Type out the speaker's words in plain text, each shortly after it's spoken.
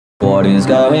What is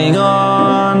going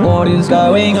on? What is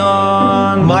going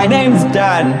on? My name's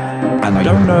Dan, and I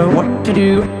don't know what to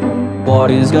do. What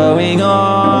is going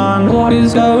on? What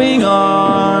is going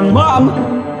on? Mom!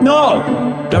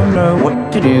 No! Don't know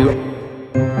what to do.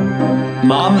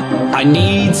 Mom, I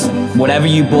need whatever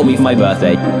you bought me for my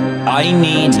birthday. I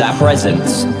need that present.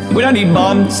 We don't need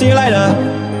Mom. See you later.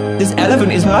 This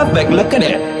elephant is perfect. Look at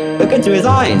it. Look into his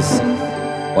eyes.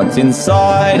 What's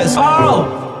inside us?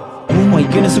 Oh! Oh my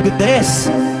goodness, look at this.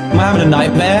 Am I having a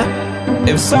nightmare?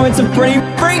 If so, it's a pretty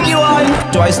freaky one.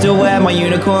 Do I still wear my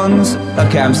unicorns?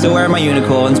 Okay, I'm still wearing my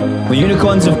unicorns. My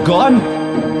unicorns have gone.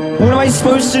 What am I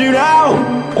supposed to do now?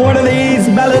 What are these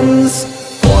melons?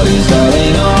 What is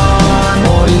going on?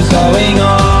 What is going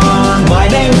on? My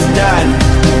name's Dan,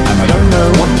 and I don't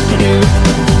know what to do.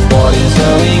 What is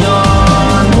going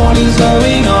on? What is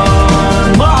going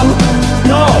on? Mom!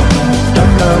 No!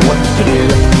 Don't know what to do.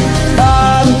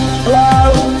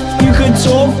 Hello? You could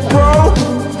talk, bro?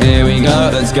 Here we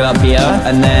go, let's get up here,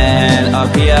 and then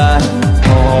up here.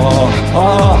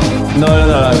 Oh,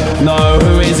 no,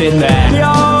 who is in there?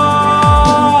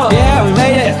 Yeah, we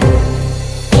made it.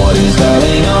 What is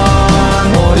going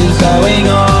on? What is going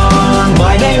on?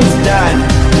 My name's Dan,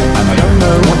 and I don't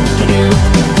know what to do.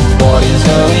 What is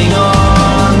going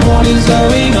on? What is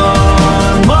going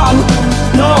on? Mom!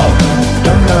 No!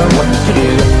 Don't know what to do.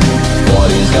 What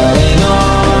is going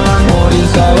on? What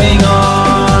is going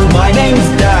on? My name's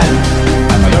Dan,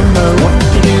 and I don't know what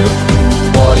to do.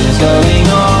 What is going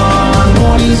on?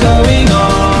 What is going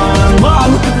on?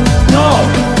 Mom! No!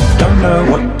 Don't know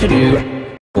what to do.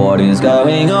 What is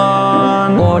going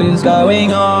on? What is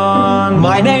going on?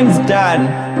 My name's Dan,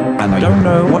 and I don't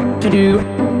know what to do.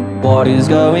 What is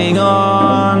going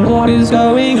on? What is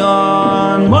going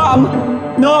on? Mom!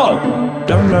 No!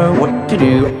 Don't know what to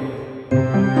do.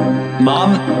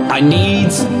 Mom, I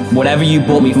need whatever you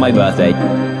bought me for my birthday.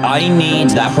 I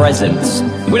need that present.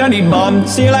 We don't need Mom.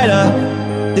 See you later.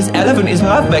 This elephant is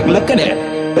perfect. Look at it.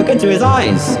 Look into his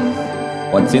eyes.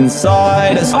 What's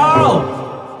inside us?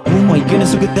 Oh! Oh my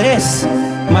goodness, look at this.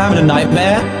 Am I having a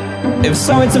nightmare? If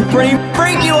so, it's a pretty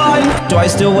freaky one. Do I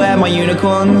still wear my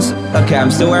unicorns? Okay, I'm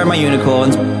still wearing my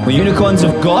unicorns. My unicorns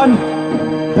have gone.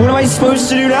 What am I supposed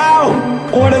to do now?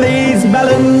 What are these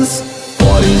melons?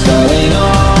 What is going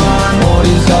on? What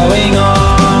is going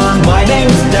on? My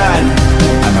name's Dan,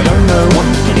 and I don't know what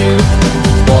to do.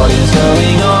 What is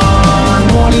going on?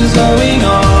 What is going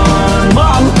on?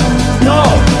 Mom! No!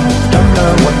 Don't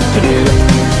know what to do.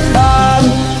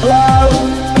 Hello?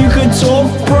 You could talk,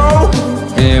 bro?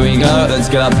 Here we go, let's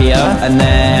get up here, and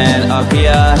then up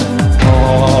here.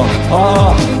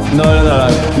 Oh,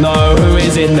 no, who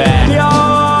is in there?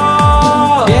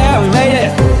 Yeah, we made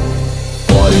it.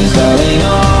 What is going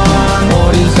on?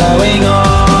 What is going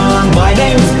on? My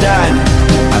name's Dan,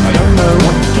 and I don't know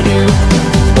what to do.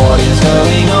 What is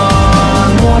going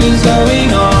on? What is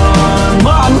going on?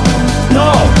 Mom!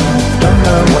 No! Don't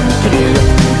know what to do.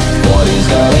 What is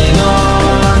going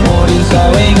on? What is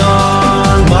going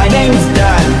on? My name's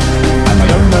Dan, and I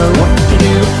don't know what to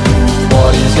do.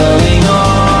 What is going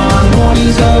on? What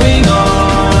is going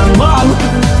on? Mom!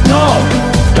 No!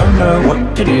 Don't know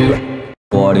what to do.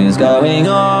 What is going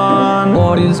on?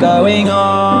 What is going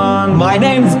on? My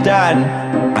name's Dan,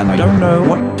 and I don't know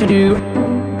what to do.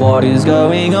 What is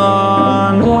going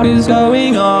on? What is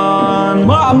going on?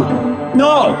 Mom!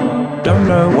 No! Don't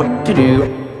know what to do.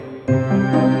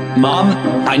 Mom,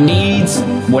 I need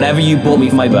whatever you bought me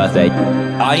for my birthday.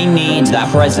 I need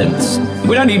that present.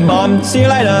 We don't need Mom. See you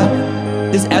later.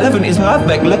 This elephant is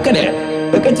perfect. Look at it.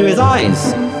 Look into his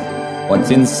eyes. What's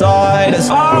inside us?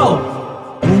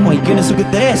 Oh! Oh my goodness, look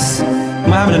at this.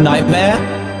 Am I having a nightmare?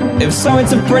 If so,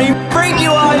 it's a pretty freaky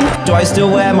one. Do I still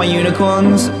wear my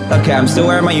unicorns? Okay, I'm still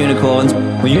wearing my unicorns.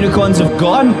 My unicorns have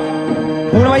gone.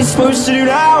 What am I supposed to do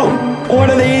now? What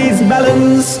are these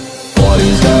melons? What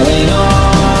is going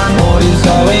on? What is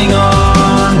going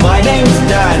on? My name's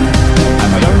Dan,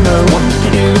 and I don't know what to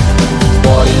do.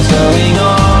 What is going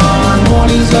on?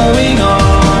 What is going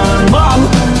on? Mom!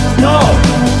 No!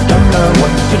 Don't know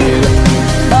what to do.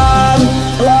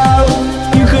 Hello?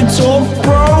 You could talk,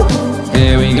 bro?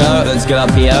 Here we go, let's get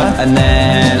up here, and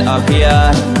then up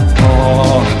here.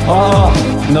 Oh,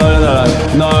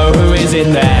 no, who is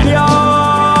in there?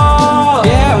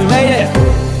 Yeah, we made it.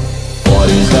 What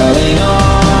is going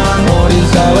on? What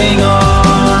is going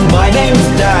on? My name's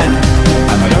Dan,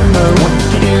 and I don't know what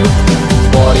to do.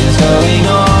 What is going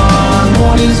on?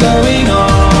 What is going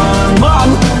on? Mom!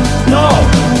 No!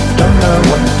 Don't know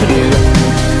what to do.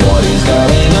 What is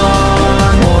going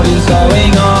on? What is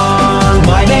going on?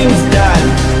 My name's Dan,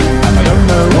 and I don't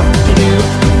know what to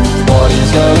do.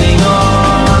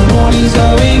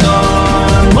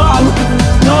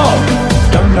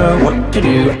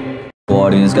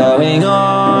 What is going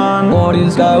on? What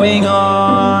is going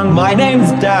on? My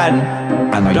name's Dan,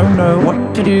 and I don't know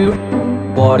what to do.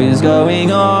 What is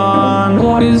going on?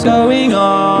 What is going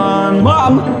on?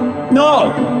 Mom!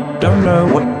 No! Don't know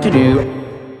what to do.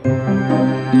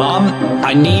 Mom,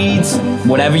 I need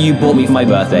whatever you bought me for my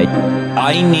birthday.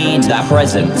 I need that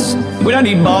present. We don't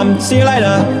need Mom. See you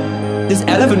later. This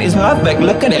elephant is perfect.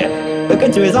 Look at it. Look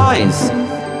into his eyes.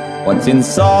 What's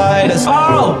inside us?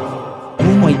 Oh!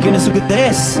 Oh my goodness, look at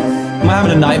this. Am I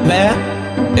having a nightmare?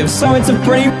 If so, it's a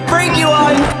pretty freaky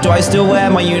one. Do I still wear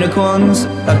my unicorns?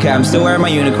 Okay, I'm still wearing my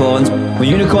unicorns. My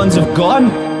unicorns have gone.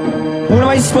 What am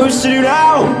I supposed to do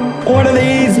now? What are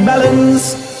these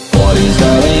melons? What is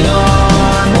going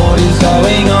on? What is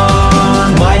going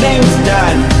on? My name's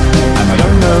Dan, and I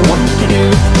don't know what to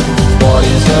do. What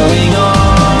is going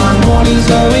on? What is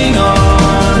going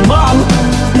on? Mom!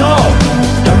 No!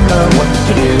 Don't know what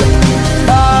to do.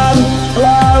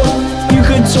 Hello? You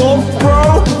could talk,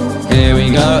 bro? Here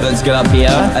we go, let's get up here,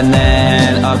 and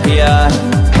then up here.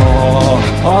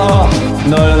 Oh,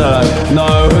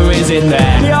 no, who is in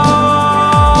there?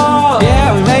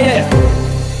 Yeah, we made it.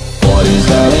 What is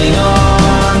going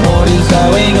on? What is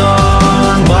going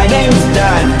on? My name's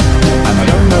Dan, and I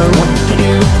don't know what to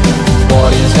do.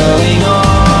 What is going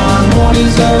on? What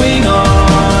is going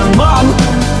on? Mom!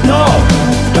 No!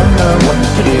 Don't know what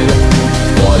to do.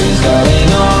 What is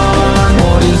going on?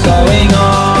 What is going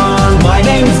on? My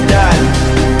name's Dan,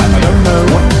 and I don't know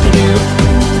what to do.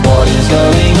 What is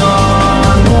going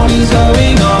on? What is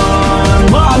going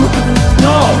on? Mom!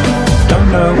 No! Don't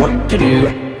know what to do.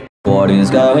 What is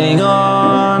going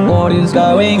on? What is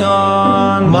going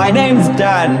on? My name's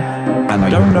Dan, and I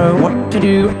don't know what to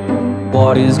do.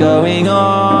 What is going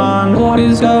on? What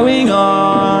is going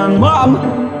on? Mom!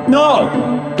 No!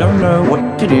 Don't know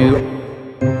what to do.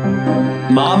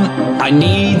 Mom, I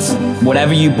need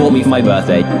whatever you bought me for my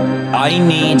birthday. I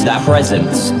need that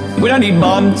present. We don't need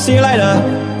Mom. See you later.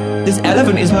 This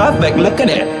elephant is perfect. Look at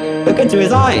it. Look into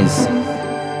his eyes.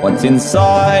 What's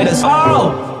inside us?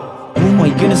 Oh! Oh my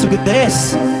goodness, look at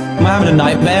this. Am I having a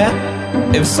nightmare?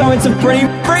 If so, it's a pretty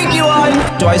freaky one.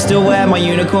 Do I still wear my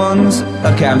unicorns?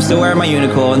 Okay, I'm still wearing my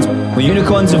unicorns. My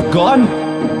unicorns have gone.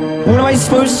 What am I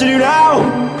supposed to do now?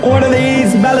 What are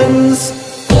these melons?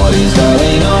 What is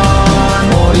going on?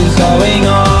 What is going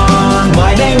on?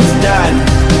 My name's Dan,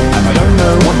 and I don't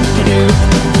know what to do.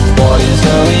 What is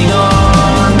going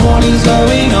on? What is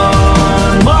going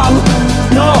on? Mom!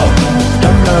 No!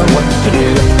 Don't know what to do.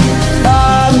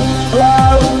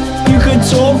 Hello? You could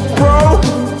talk, bro?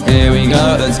 Here we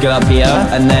go, let's get up here,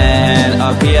 and then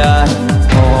up here.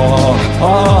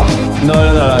 Oh,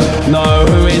 no,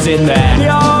 who is in there?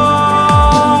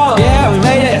 Yeah, we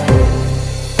made it.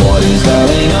 What is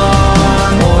going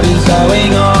on? What is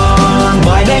going on?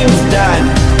 My name's Dan,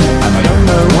 and I don't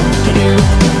know what to do.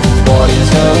 What is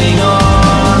going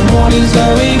on? What is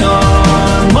going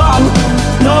on? Mom!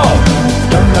 No!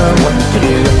 Don't know what to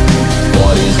do.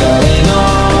 What is going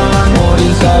on? What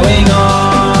is going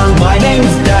on? My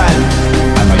name's Dan,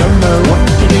 and I don't know what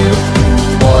to do.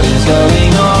 What is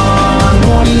going on?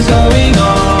 What is going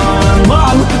on?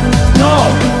 Mom! No!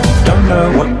 Don't know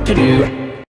what to do.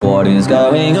 What is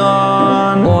going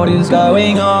on? What is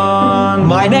going on?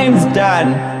 My name's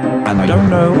Dan, and I don't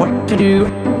know what to do.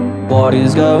 What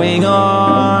is going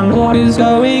on? What is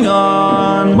going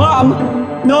on? Mom!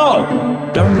 No!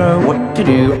 Don't know what to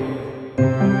do.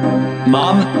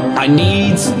 Mom, I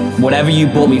need whatever you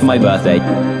bought me for my birthday.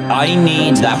 I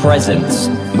need that present.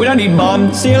 We don't need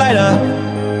Mom. See you later.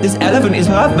 This elephant is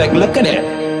perfect. Look at it.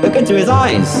 Look into his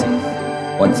eyes.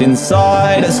 What's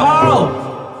inside us? Oh!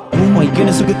 Oh my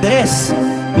goodness, look at this.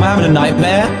 Am I having a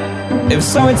nightmare? If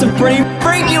so, it's a pretty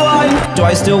freaky one. Do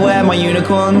I still wear my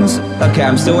unicorns? Okay,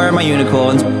 I'm still wearing my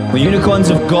unicorns. My unicorns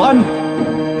have gone.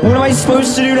 What am I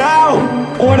supposed to do now?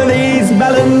 What are these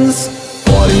melons?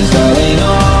 What is going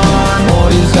on?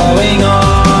 What is going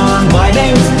on? My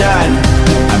name's Dan,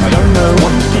 and I don't know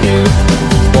what to do.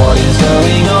 What is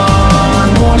going on?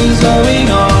 What is going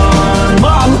on?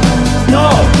 Mom! No!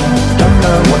 Don't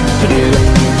know what to do.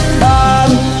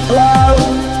 Hello?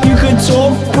 You could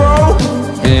talk, bro?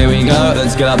 Here we go,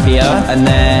 let's get up here, and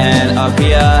then up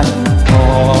here.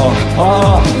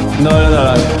 Oh,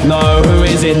 no, who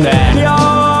is in there?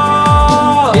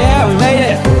 Yeah, we made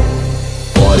it.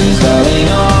 What is going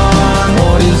on?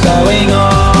 What is going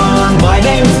on? My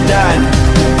name's Dan,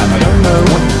 and I don't know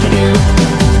what to do.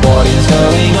 What is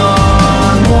going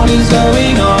on? What is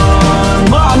going on?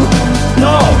 Mom!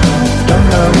 No! Don't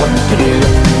know what to do.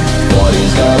 What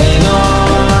is going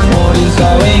on? What is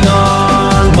going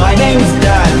on? My name's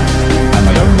Dan, and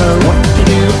I don't know what to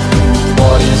do.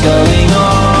 What is going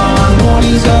on? What is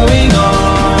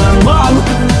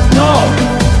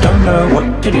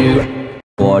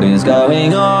is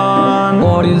going on?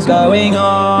 What is going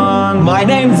on? My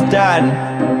name's Dan,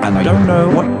 and I don't know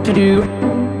what to do.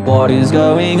 What is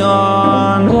going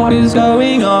on? What is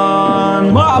going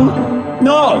on? Mom!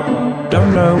 No!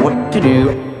 Don't know what to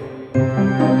do.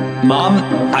 Mom,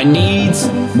 I need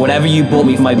whatever you bought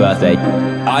me for my birthday.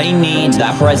 I need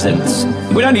that present.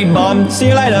 We don't need Mom. See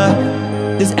you later.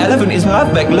 This elephant is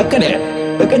perfect. Look at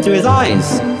it. Look into his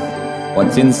eyes.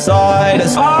 What's inside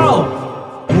us? Oh!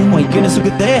 Oh my goodness, look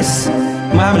at this.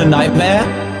 Am I having a nightmare?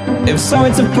 If so,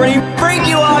 it's a pretty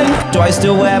freaky one. Do I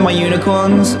still wear my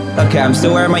unicorns? Okay, I'm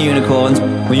still wearing my unicorns.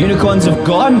 My unicorns have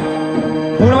gone.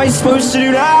 What am I supposed to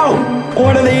do now?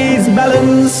 What are these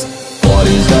melons? What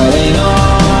is going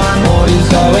on? What is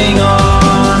going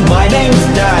on? My name's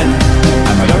Dan,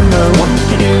 and I don't know what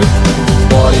to do.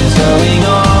 What is going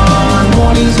on?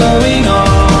 What is going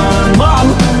on? Mom!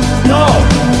 No!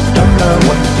 Don't know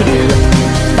what to do.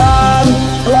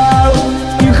 Hello?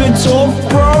 You could talk,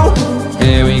 bro?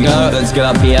 Here we go, let's get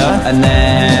up here, and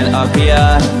then up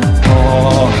here.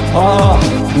 Oh,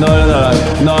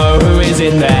 no, who is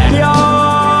in there?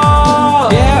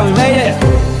 Yeah, we made it.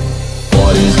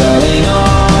 What is going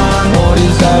on? What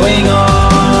is going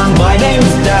on? My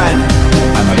name's Dan,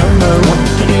 and I don't know what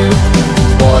to do.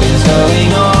 What is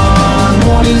going on?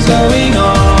 What is going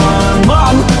on?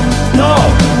 Mom! No!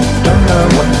 Don't know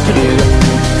what to do.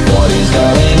 What is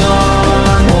going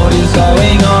on? What is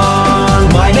going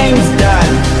on? My name's Dan,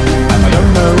 and I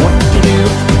don't know what to do.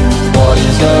 What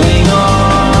is going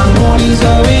on? What is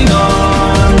going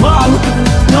on? Mom!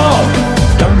 No!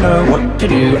 Don't know what to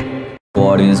do.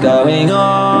 What is going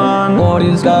on? What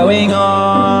is going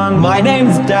on? My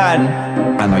name's Dan,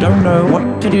 and I don't know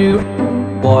what to do.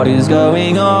 What is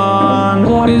going on?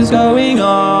 What is going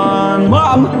on?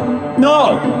 Mom!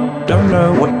 No! Don't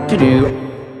know what to do.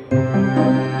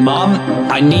 Mom,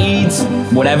 I need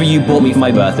whatever you bought me for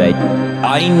my birthday.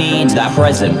 I need that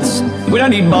present. We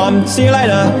don't need Mom. See you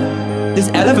later. This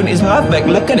elephant is perfect.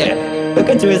 Look at it. Look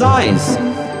into his eyes.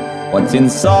 What's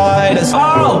inside us?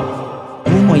 Oh!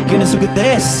 Oh my goodness, look at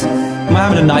this. Am I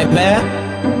having a nightmare?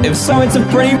 If so, it's a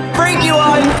pretty freaky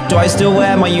one. Do I still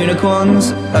wear my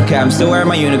unicorns? Okay, I'm still wearing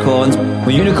my unicorns.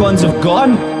 My unicorns have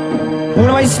gone. What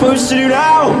am I supposed to do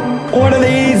now? What are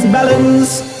these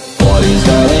melons? What is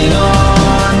going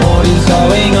on? What is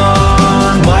going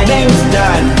on? My name's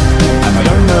Dan, and I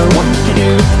don't know what to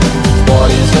do. What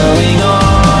is going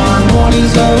on? What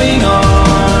is going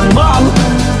on? Mom!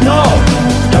 No!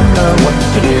 Don't know what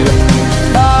to do.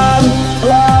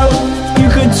 Hello? You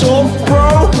could talk,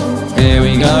 bro? Here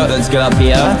we go, let's get up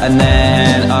here, and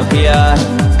then up here.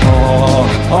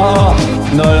 Oh,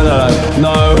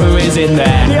 no, who is in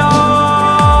there?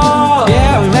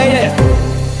 Yeah, we made it.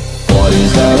 What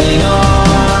is going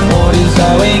on? What is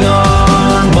going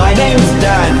on? My name's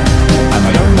Dan, and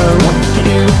I don't know what to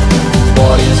do.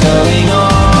 What is going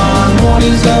on? What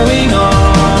is going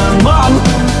on? Mom!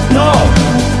 No!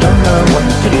 Don't know what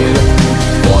to do.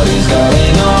 What is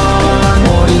going on?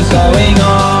 What is going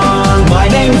on? My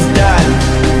name's Dan,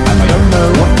 and I don't know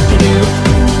what to do.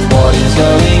 What is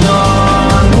going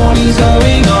on? What is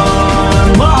going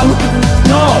on? Mom!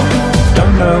 No!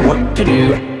 Don't know what to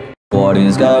do. What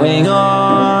is going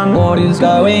on? What is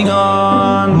going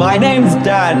on? My name's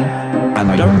Dan, and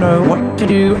I don't know what to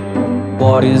do.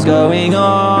 What is going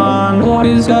on? What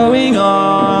is going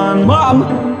on? Mom!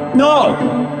 No!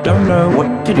 Don't know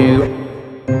what to do.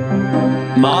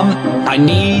 Mom, I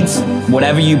need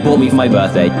whatever you bought me for my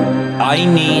birthday. I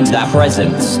need that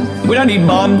present. We don't need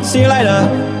Mom. See you later.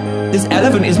 This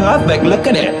elephant is perfect. Look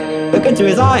at it. Look into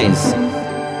his eyes.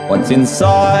 What's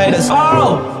inside us?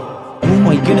 Oh! Oh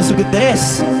my goodness, look at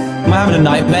this. Am I having a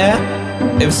nightmare?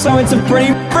 If so, it's a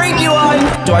pretty freaky one.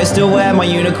 Do I still wear my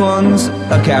unicorns?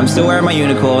 Okay, I'm still wearing my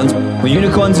unicorns. My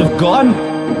unicorns have gone.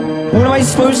 What am I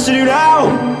supposed to do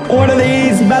now? What are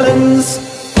these melons?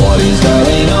 What is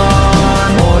going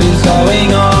on? What is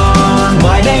going on?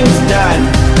 My name's Dan,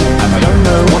 and I don't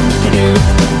know what to do.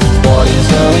 What is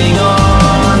going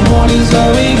on? What is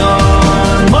going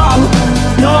on? Mom!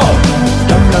 No!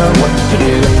 Don't know what to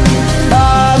do.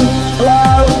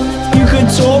 Hello? You could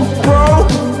talk, bro?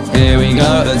 Here we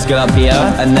go, let's get up here,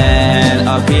 and then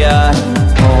up here.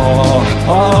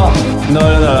 Oh,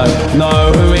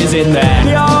 no, who is in there?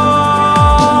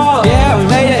 Yeah, we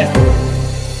made it.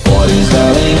 What is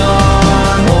going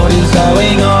on? What is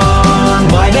going on?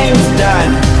 My name's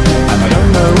Dan, and I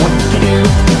don't know what to do.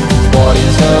 What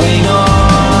is going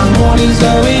on? What is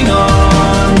going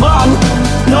on? Mom!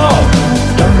 No!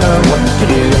 Don't know what to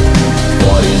do.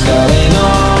 What is going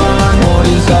on? What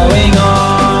is going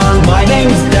on? My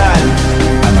name's Dan,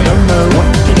 and I don't know what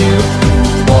to do.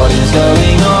 What is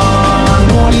going on?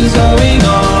 What is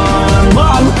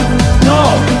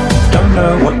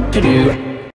what to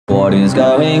do. What is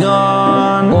going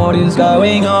on? What is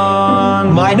going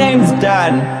on? My name's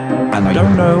Dan, and I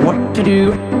don't know what to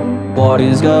do. What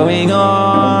is going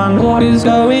on? What is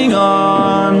going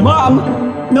on?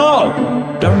 Mom! No!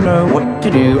 Don't know what to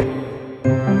do.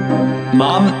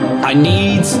 Mom, I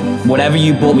need whatever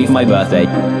you bought me for my birthday.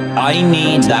 I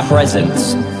need that present.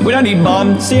 We don't need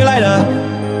Mom. See you later.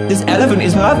 This elephant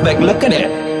is perfect. Look at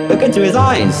it. Look into his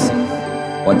eyes.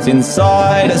 What's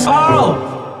inside us? Oh!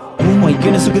 Oh my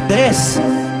goodness, look at this.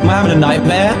 Am I having a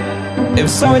nightmare? If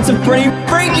so, it's a pretty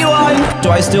freaky one.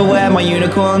 Do I still wear my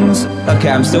unicorns? Okay,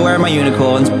 I'm still wearing my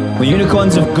unicorns. My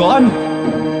unicorns have gone.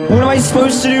 What am I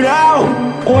supposed to do now?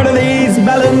 What are these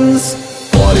melons?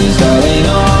 What is going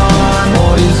on?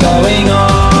 What is going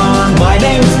on? My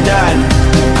name's Dan,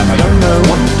 and I don't know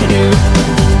what to do.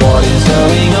 What is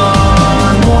going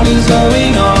on? What is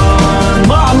going on?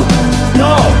 Mom!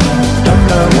 No! Don't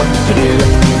know what to do.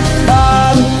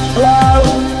 Hello?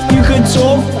 You could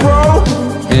talk, bro?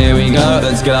 Here we go,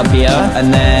 let's get up here,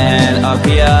 and then up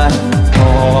here.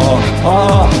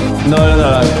 Oh,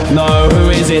 no, who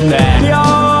is in there?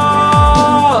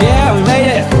 Yeah, we made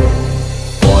it.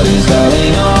 What is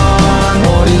going on?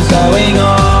 What is going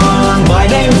on? My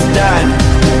name's Dan,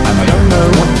 and I don't know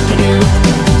what to do.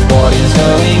 What is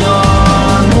going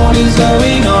on? What is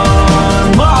going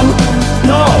on? Mom!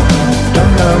 No!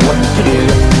 Don't know what to do.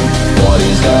 What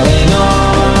is going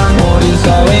on? What is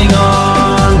going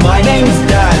on? My name's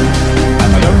Dan,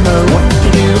 and I don't know what to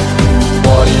do.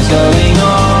 What is going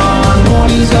on? What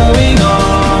is going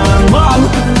on? Mom!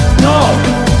 No!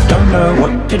 Don't know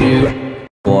what to do.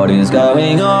 What is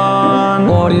going on?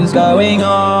 What is going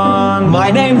on?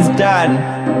 My name's Dan,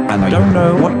 and I don't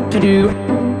know what to do.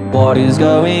 What is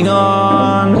going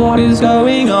on? What is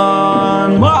going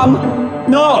on? Mom!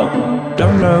 No!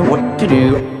 Don't know what to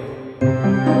do.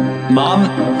 Mom,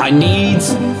 I need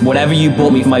whatever you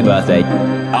bought me for my birthday.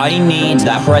 I need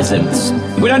that present.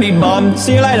 We don't need Mom.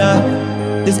 See you later.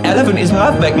 This elephant is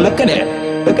perfect. Look at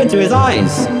it. Look into his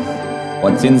eyes.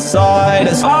 What's inside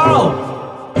us? Oh!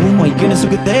 Oh my goodness,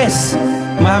 look at this.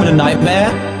 Am I having a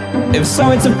nightmare? If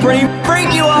so, it's a pretty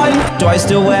freaky one. Do I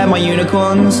still wear my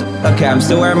unicorns? Okay, I'm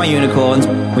still wearing my unicorns.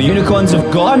 My unicorns have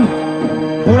gone.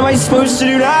 What am I supposed to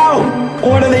do now?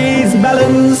 What are these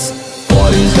melons?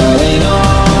 What is going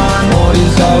on? What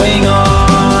is going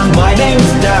on? My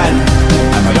name's Dan,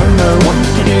 and I don't know what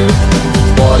to do.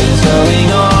 What is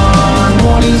going on?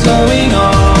 What is going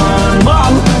on?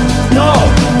 Mom! No!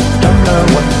 Don't know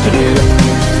what to do.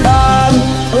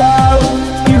 Hello?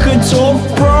 You could talk,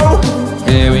 bro?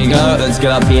 Here we go, let's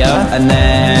get up here, and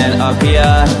then up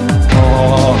here.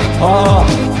 Oh,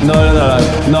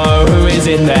 no, who is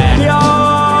in there?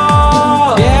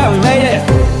 Yeah, we made it.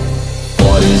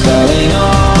 What is going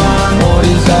on? What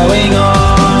is going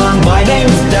on? My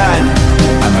name's Dan,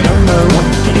 and I don't know what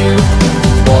to do.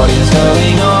 What is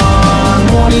going on?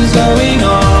 What is going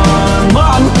on?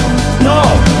 Mom! No!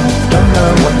 Don't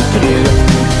know what to do.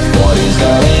 What is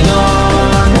going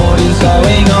on? What is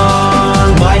going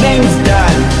on? My name's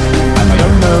Dan, and I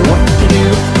don't know what to do.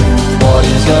 What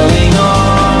is going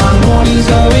on? What is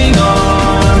going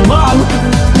on? Mom!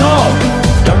 No!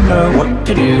 Don't know what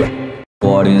to do.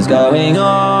 What is going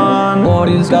on? What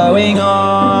is going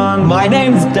on? My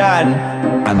name's Dan,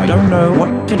 and I don't know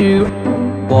what to do.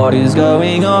 What is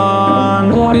going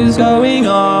on? What is going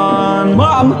on?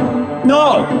 Mom!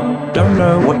 No! Don't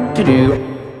know what to do.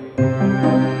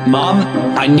 Mom,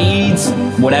 I need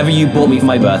whatever you bought me for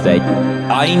my birthday.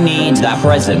 I need that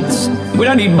present. We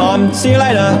don't need Mom. See you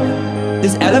later.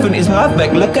 This elephant is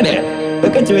perfect. Look at it.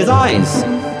 Look into his eyes.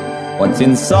 What's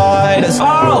inside us?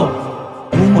 Oh!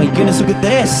 Oh my goodness, look at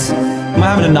this. Am I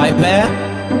having a nightmare?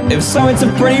 If so, it's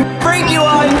a pretty freaky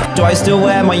one. Do I still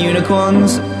wear my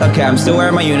unicorns? Okay, I'm still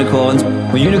wearing my unicorns.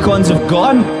 My unicorns have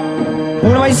gone.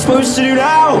 What am I supposed to do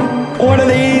now? What are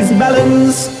these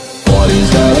melons? What is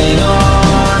going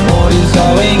on? What is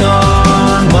going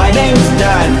on? My name's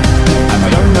Dan, and I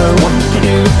don't know what to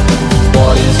do.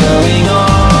 What is going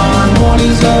on? What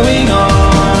is going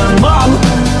on? Mom!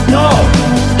 No!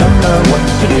 Don't know what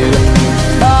to do.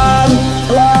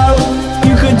 Hello?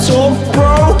 You could talk,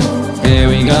 bro? Here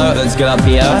we go, let's get up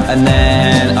here, and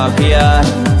then up here.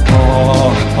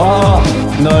 Oh,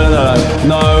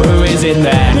 no, who is in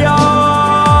there?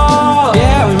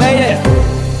 Yeah, we made it.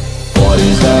 What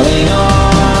is going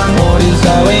on? What is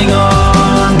going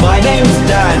on? My name's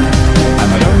Dan,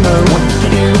 and I don't know what to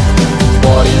do.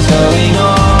 What is going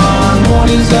on? What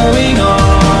is going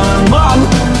on? Mom!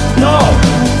 No!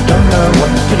 Don't know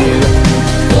what to do.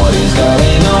 What is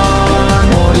going on?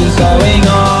 What is going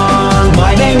on?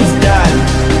 My name's Dan,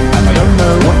 and I don't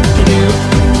know what to do.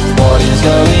 What is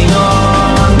going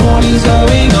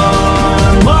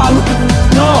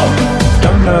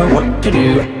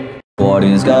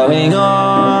is going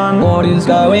on? What is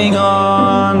going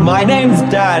on? My name's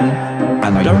Dan,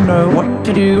 and I don't know what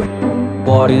to do.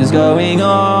 What is going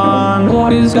on?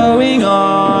 What is going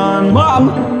on?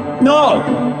 Mom! No!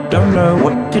 Don't know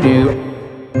what to do.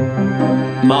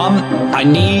 Mom, I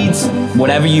need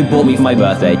whatever you bought me for my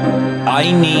birthday.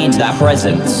 I need that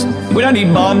present. We don't need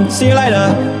Mom. See you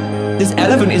later. This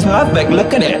elephant is perfect.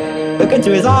 Look at it. Look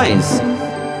into his eyes.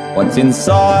 What's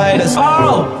inside us?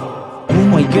 Oh! Oh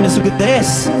my goodness, look at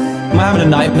this. Am I having a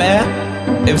nightmare?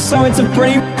 If so, it's a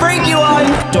pretty freaky one.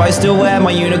 Do I still wear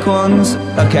my unicorns?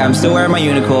 Okay, I'm still wearing my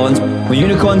unicorns. My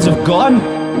unicorns have gone.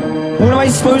 What am I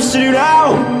supposed to do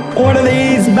now? What are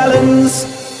these melons?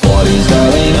 What is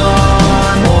going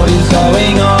on? What is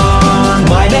going on?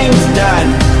 My name's Dan,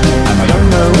 and I don't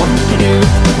know what to do.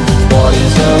 What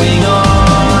is going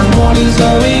on? What is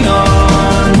going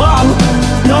on? Mom!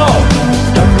 No!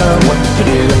 Don't know what to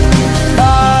do.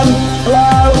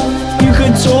 Hello? You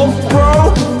could talk,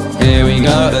 bro? Here we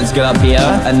go, let's get up here,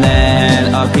 and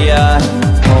then up here.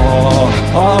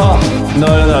 Oh,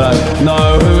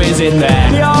 no, who is in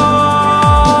there?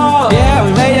 Yeah,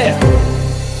 we made it.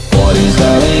 What is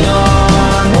going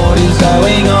on? What is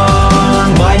going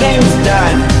on? My name's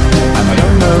Dan, and I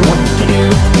don't know what to do.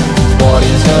 What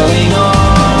is going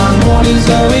on? What is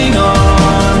going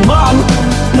on? Mom!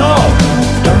 No!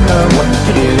 Don't know what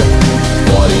to do.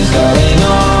 What is going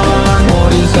on?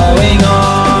 What is going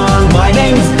on? My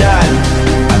name's Dan,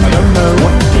 and I don't know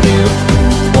what to do.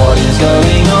 What is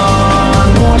going on?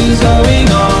 What is going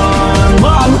on?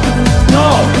 Mom! No!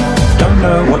 Don't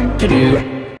know what to do.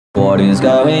 What is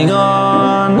going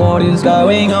on? What is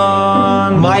going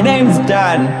on? My name's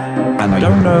Dan, and I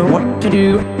don't know what to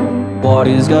do. What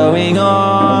is going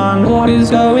on? What is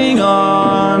going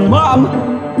on? Mom!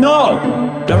 No!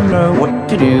 Don't know what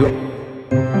to do.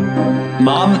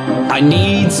 Mom, I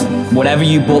need whatever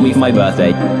you bought me for my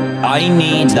birthday. I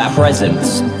need that present.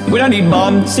 We don't need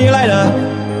Mom. See you later.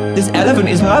 This elephant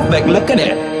is perfect. Look at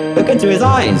it. Look into his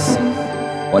eyes.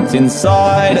 What's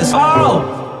inside us?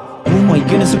 Oh! Oh my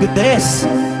goodness, look at this.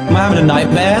 Am I having a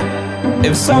nightmare?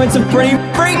 If so, it's a pretty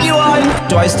freaky one.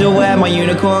 Do I still wear my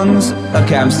unicorns?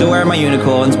 Okay, I'm still wearing my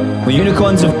unicorns. My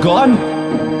unicorns have gone.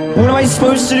 What am I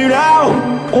supposed to do now?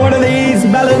 What are these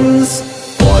melons?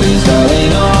 What is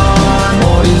going on?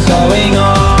 What is going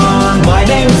on? My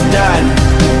name's Dan,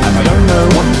 and I don't know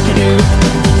what to do.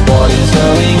 What is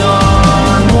going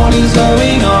on? What is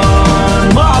going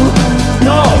on? Mom!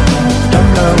 No!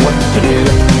 Don't know what to do.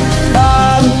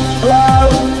 Hello?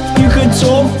 You could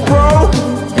talk, bro?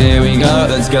 Here we go,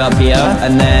 let's get up here,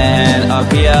 and then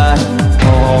up here.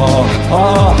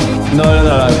 Oh,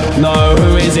 no,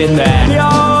 who is in there?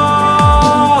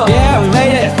 Yeah, we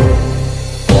made it.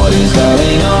 What is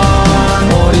going on?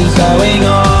 What is going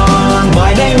on?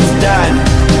 My name's Dan,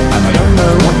 and I don't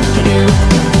know what to do.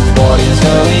 What is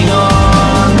going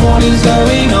on? What is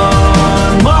going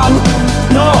on? Mom!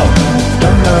 No!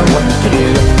 Don't know what to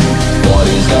do. What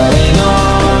is going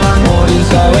on? What is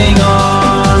going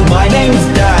on? My name's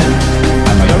Dan,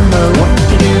 and I don't know what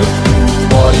to do.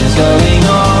 What is going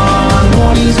on?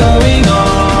 What is going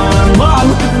on? Mom!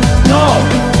 No!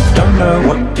 Don't know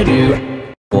what to do.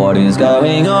 What is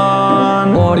going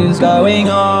on? What is going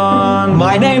on?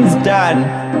 My name's Dan,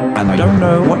 and I don't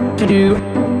know what to do.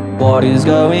 What is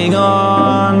going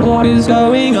on? What is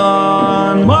going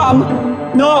on? Mom!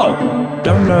 No!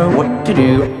 Don't know what to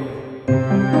do.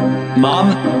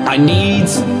 Mom, I need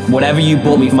whatever you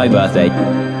bought me for my birthday.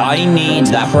 I need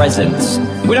that present.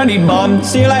 We don't need Mom.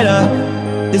 See you later.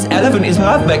 This elephant is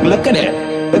perfect. Look at it.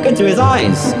 Look into his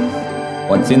eyes.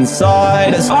 What's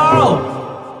inside us?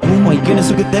 Oh! Oh my goodness,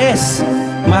 look at this.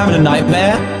 Am I having a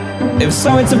nightmare? If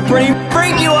so, it's a pretty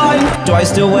freaky one. Do I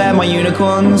still wear my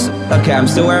unicorns? Okay, I'm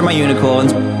still wearing my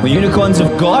unicorns. My unicorns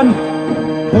have gone.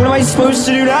 What am I supposed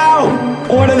to do now?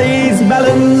 What are these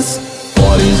melons?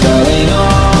 What is going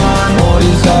on? What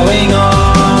is going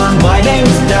on? My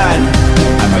name's Dan,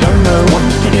 and I don't know what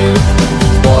to do.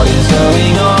 What is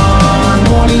going on?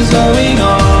 What is going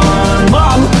on?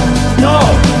 Mom! No!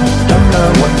 Don't know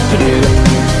what to do.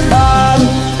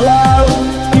 Hello?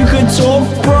 You could talk,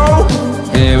 bro?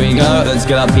 Here we go, let's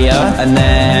get up here, and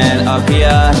then up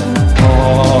here.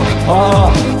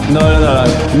 Oh,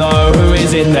 no, who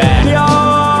is in there?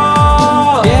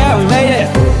 Yeah, we made it.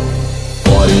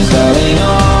 What is going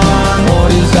on?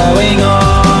 What is going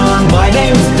on? My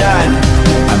name's Dan,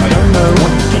 and I don't know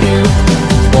what to do.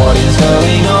 What is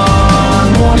going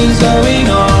on? What is going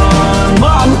on?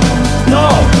 Mom! No!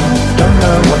 Don't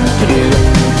know what to do.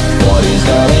 What is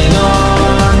going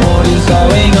on? What is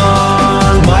going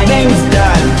on? My name's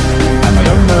Dan, and I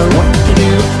don't know what to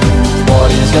do.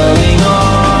 What is going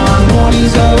on? What is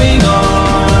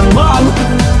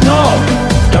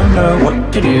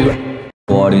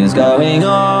is going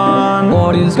on?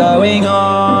 What is going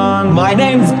on? My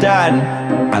name's Dan,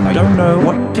 and I don't know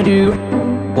what to do.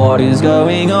 What is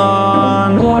going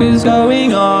on? What is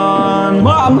going on?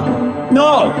 Mom!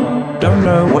 No! Don't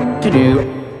know what to do.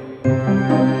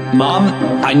 Mom,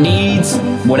 I need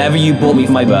whatever you bought me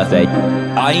for my birthday.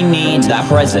 I need that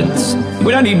present.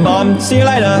 We don't need Mom. See you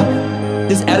later.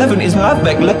 This elephant is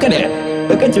perfect. Look at it.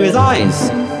 Look into his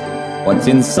eyes. What's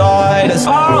inside us?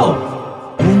 Oh!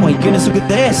 Oh my goodness, look at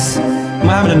this. Am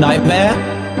I having a nightmare?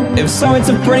 If so, it's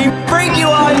a pretty freaky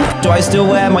one. Do I still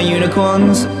wear my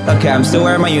unicorns? Okay, I'm still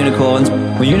wearing my unicorns.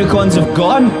 My unicorns have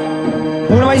gone.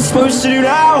 What am I supposed to do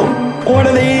now? What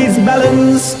are these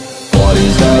melons? What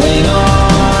is going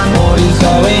on? What is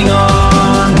going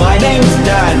on? My name's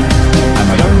Dan, and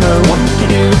I don't know what to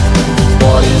do.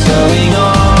 What is going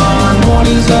on? What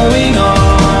is going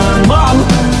on? Mom!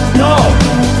 No!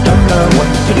 Don't know what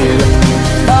to do.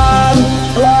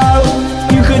 Hello?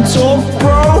 You could talk,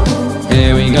 bro?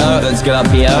 Here we go, let's get up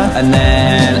here, and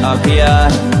then up here.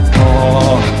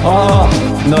 Oh,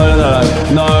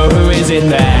 no, who is in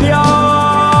there?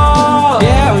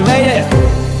 Yeah, we made it.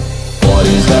 What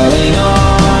is going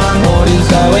on? What is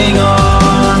going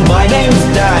on? My name's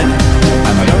Dan,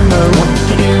 and I don't know what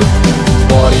to do.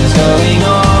 What is going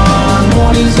on?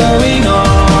 What is going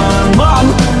on? Mom!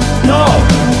 No!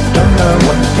 Don't know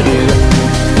what to do.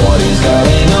 What is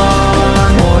going on?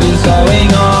 What is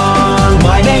going on?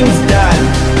 My name's Dan,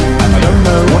 and I don't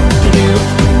know what to do.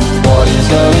 What is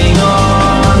going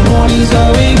on? What is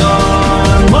going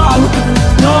on? Mom!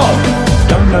 No!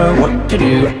 Don't know what to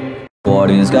do. What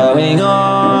is going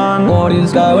on? What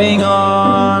is going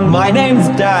on? My name's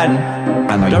Dan,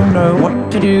 and I don't know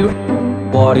what to do.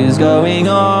 What is going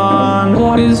on?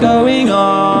 What is going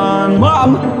on?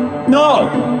 Mom! No!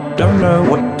 Don't know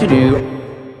what to do.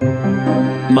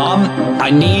 Mom,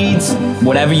 I need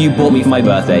whatever you bought me for my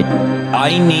birthday.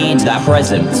 I need that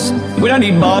present. We don't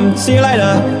need Mom. See you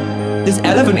later. This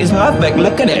elephant is perfect.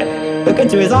 Look at it. Look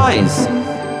into his eyes.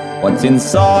 What's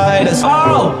inside us?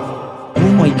 Oh!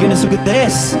 Oh my goodness, look at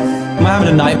this. Am I having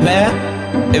a nightmare?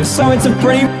 If so, it's a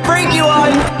pretty freaky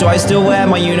one. Do I still wear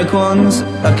my unicorns?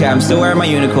 Okay, I'm still wearing my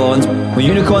unicorns. My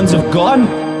unicorns have gone.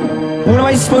 What am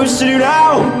I supposed to do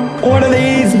now? What are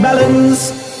these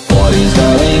melons? What is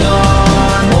going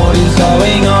on? What is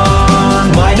going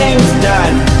on? My name's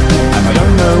Dan, and I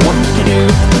don't know what to do.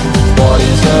 What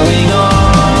is going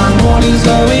on? What is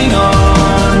going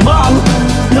on? Mom!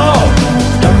 No!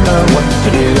 Don't know what to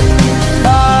do.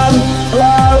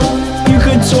 Hello? You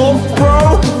could talk,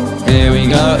 bro? Here we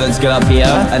go, let's get up here,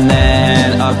 and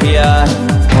then up here.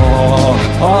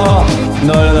 Oh,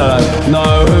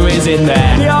 no, who is in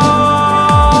there?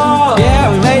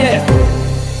 Yeah, we made it.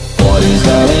 What is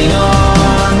going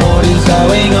on? What is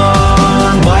going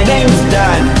on? My name's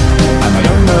Dan, and I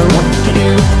don't know what to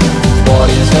do. What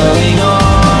is going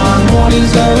on? What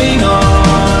is going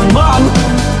on? Mom!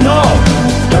 No!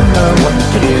 Don't know what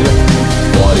to do.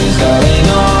 What is going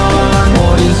on?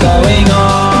 What is going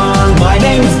on? My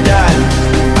name's Dan,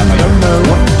 and I don't know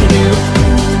what to do.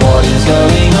 What is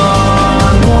going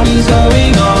on? What is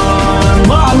going on?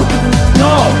 Mom!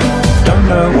 No! Don't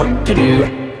know what to do.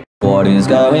 What is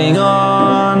going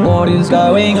on? What is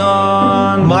going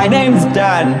on? My name's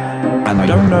Dan, and I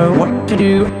don't know what to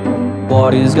do.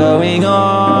 What is going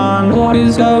on? What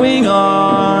is going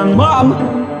on? Mom!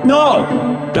 No!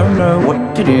 Don't know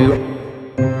what to do.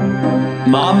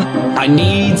 Mom, I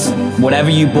need whatever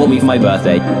you bought me for my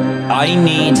birthday. I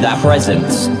need that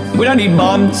present. We don't need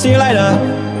Mom. See you later.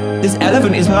 This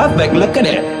elephant is perfect. Look at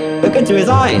it. Look into his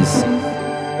eyes.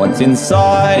 What's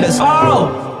inside us?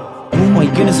 Oh! Oh my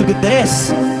goodness, look at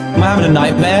this. Am I having a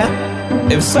nightmare?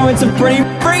 If so, it's a pretty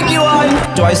freaky one.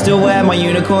 Do I still wear my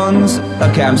unicorns?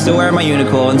 Okay, I'm still wearing my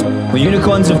unicorns. My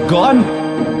unicorns have gone.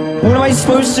 What am I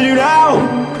supposed to do now?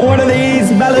 What are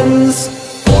these melons?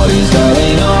 What is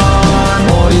going on?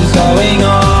 What is going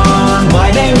on?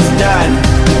 My name's Dan,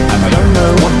 and I don't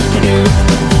know what to do.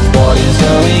 What is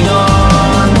going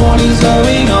on? What is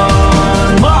going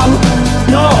on? Mom!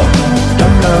 No!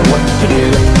 Don't know what to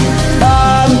do.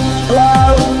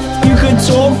 Hello? You could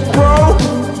talk, bro?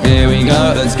 Here we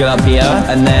go, let's get up here,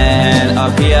 and then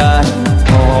up here.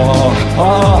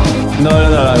 Oh,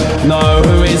 no,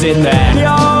 who is in there?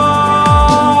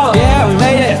 Yeah, we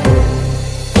made it.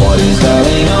 What is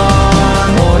going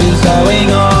on? What is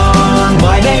going on?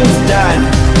 My name's Dan,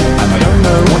 and I don't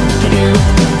know what to do.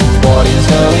 What is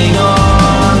going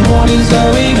on? What is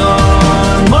going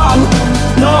on? Mom!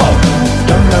 No!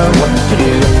 Don't know what to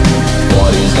do.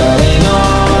 What is going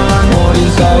on? What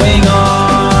is going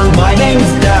on? My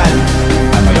name's Dan,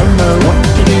 and I don't know what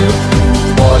to do.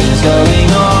 What is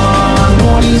going on?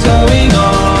 What is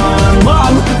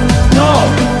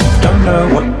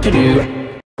what to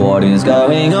do. What is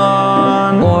going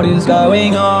on? What is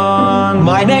going on?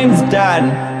 My name's Dan,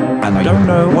 and I don't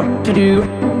know what to do.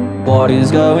 What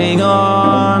is going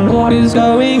on? What is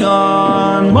going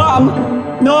on?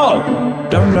 Mom! No!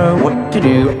 Don't know what to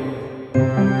do.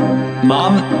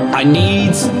 Mom, I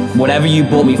need whatever you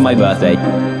bought me for my birthday.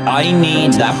 I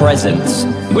need that present.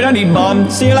 We don't need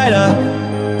Mom. See you later.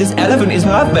 This elephant is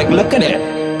perfect. Look at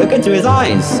it. Look into his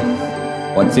eyes.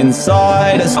 What's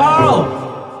inside us? Oh!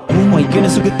 Oh my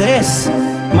goodness, look at this.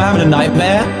 Am I having a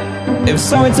nightmare? If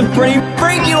so, it's a pretty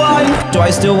freaky one. Do I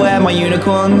still wear my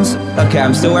unicorns? Okay,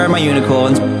 I'm still wearing my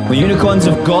unicorns. My unicorns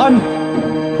have gone.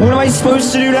 What am I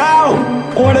supposed to do now?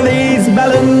 What are these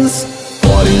melons?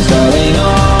 What is going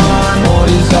on? What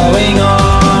is going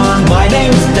on? My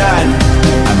name's Dan,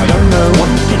 and I don't know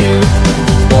what to do.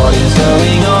 What is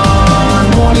going on?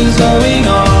 What is going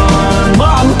on?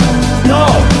 Mom! No!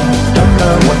 Don't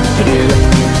know what to do.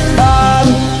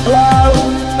 Hello?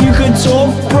 You could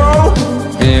talk, bro?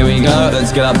 Here we go,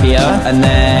 let's get up here, and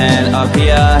then up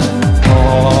here.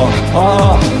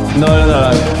 Oh,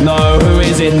 no, who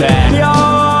is in there?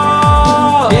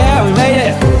 Yeah, we made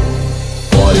it.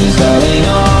 What is going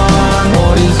on?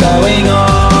 What is going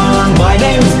on? My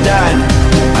name's Dan,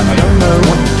 and I don't know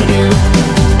what to do.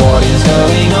 What is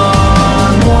going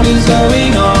on? What is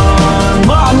going on?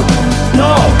 Mom!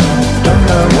 No! Don't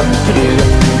know what to do.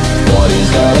 What is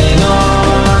going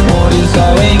on? What is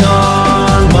going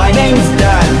on? My name's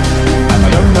Dan, and I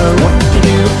don't know what to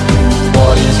do.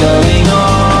 What is going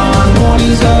on? What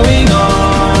is going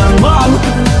on? Mom!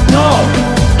 No!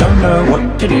 Don't know what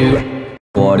to do.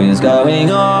 What is going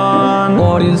on?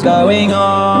 What is going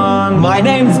on? My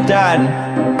name's Dan,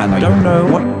 and I don't know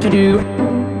what to do.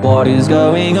 What is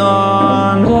going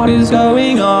on? What is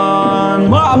going on?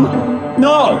 Mom!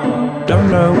 No! Don't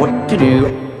know what to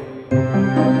do.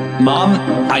 Mom,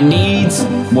 I need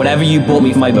whatever you bought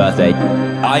me for my birthday.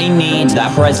 I need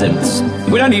that present.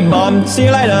 We don't need Mom. See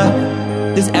you later.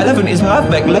 This elephant is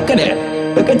perfect. Look at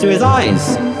it. Look into his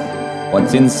eyes.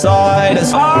 What's inside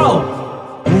us? Oh!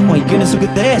 Oh my goodness, look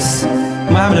at this.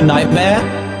 Am I having a nightmare?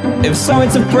 If so,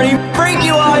 it's a pretty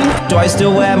freaky one. Do I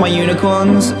still wear my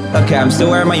unicorns? Okay, I'm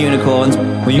still wearing my unicorns.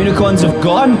 My unicorns have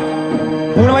gone.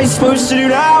 What am I supposed to do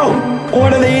now?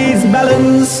 What are these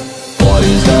melons? What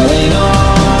is going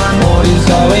on? What is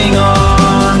going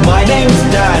on? My name's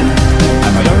Dan,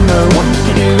 and I don't know what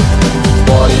to do.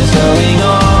 What is going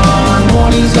on?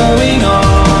 What is going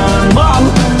on? Mom!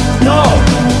 No!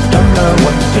 Don't know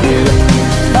what to do.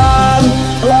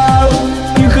 Hello?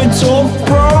 You could talk,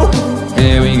 bro?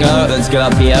 Here we go, let's get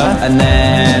up here, and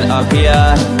then up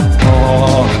here.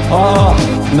 Oh,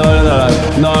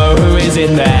 no, who is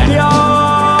in there?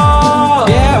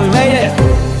 Yeah, we made it.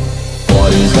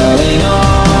 What is going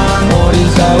on? What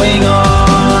is going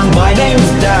on? My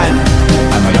name's Dan,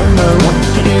 and I don't know what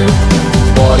to do.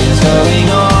 What is going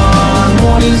on?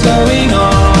 What is going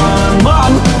on?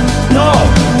 Mom! No!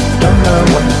 Don't know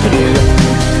what to do.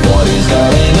 What is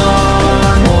going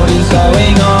on? What is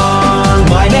going on?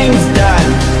 My name's Dan,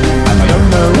 and I don't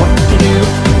know what to do.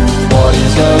 What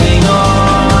is going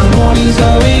on? What is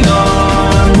going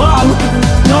on? Mom!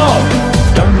 No!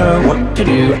 Don't know what to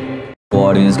do.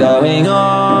 What is going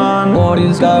on? What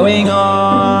is going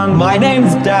on? My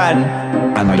name's Dan,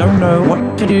 and I don't know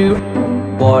what to do.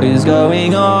 What is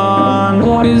going on?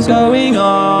 What is going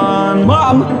on?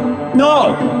 Mom!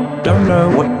 No! Don't know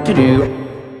what to do.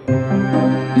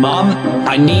 Mom,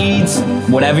 I need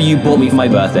whatever you bought me for my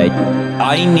birthday.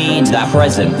 I need that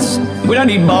present. We don't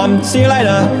need Mom. See you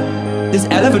later. This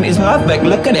elephant is perfect.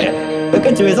 Look at it. Look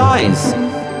into his eyes.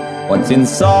 What's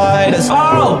inside us?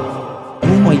 Oh!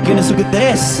 Oh my goodness, look at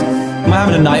this. Am I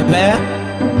having a nightmare?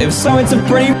 If so, it's a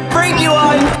pretty freaky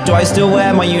one. Do I still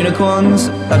wear my unicorns?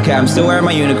 Okay, I'm still wearing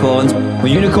my unicorns. My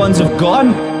unicorns have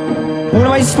gone. What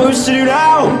am I supposed to do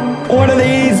now? What are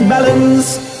these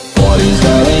melons? What is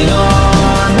going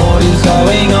on? What is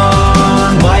going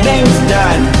on? My name's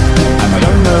Dan, and I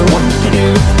don't know what to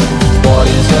do. What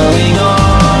is going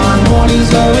on? What is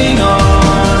going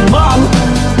on? Mom!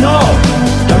 No!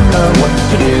 Don't know what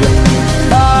to do.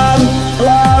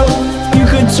 Hello? You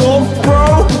could talk,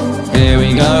 bro? Here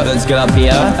we go, let's get up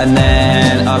here, and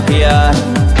then up here.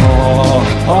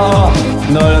 Oh,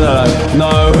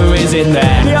 no, who is in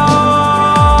there?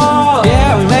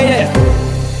 Yeah, we made it.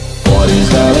 What is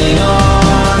going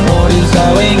on? What is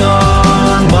going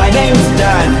on? My name's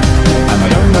Dan, and I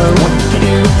don't know what to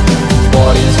do.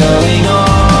 What is going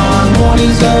on? What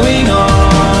is going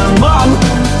on? Mom!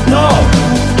 No!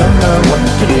 Don't know what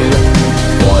to do.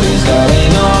 What is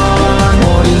going on?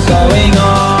 What is going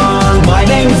on? My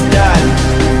name's Dan,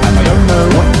 and I don't know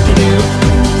what to do.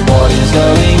 What is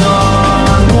going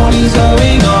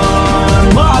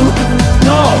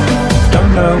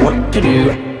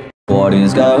What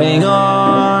is going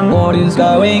on? What is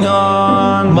going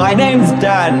on? My name's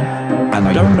Dan, and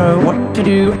I don't know what to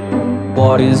do.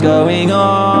 What is going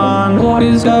on? What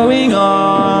is going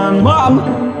on? Mom!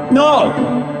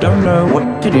 No! Don't know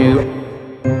what to do.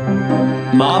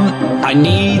 Mom, I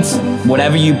need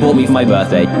whatever you bought me for my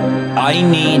birthday. I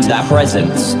need that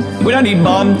present. We don't need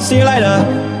Mom. See you later.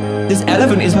 This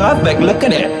elephant is perfect. Look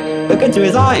at it. Look into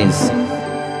his eyes.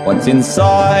 What's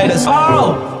inside us?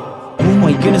 Oh! Oh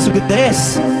my goodness, look at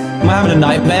this. Am I having a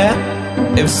nightmare?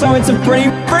 If so, it's a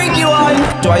pretty freaky one.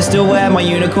 Do I still wear my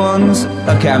unicorns?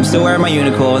 Okay, I'm still wearing my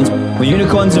unicorns. My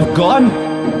unicorns have gone.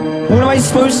 What am I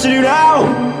supposed to do now?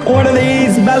 What are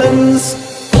these melons?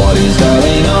 What is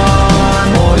going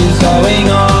on? What is going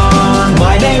on?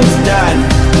 My name's Dan,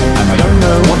 and I don't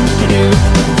know what to do.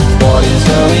 What is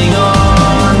going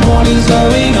on? What is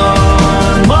going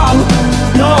on? Mom!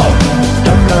 No!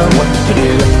 Don't know what to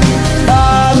do.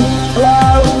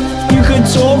 Hello? You could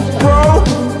talk, bro?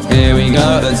 Here we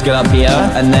go, let's get up here,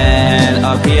 and then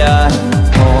up here.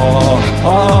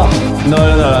 Oh,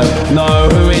 no,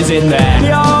 who is in there?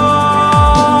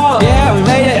 Yeah, we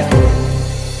made it.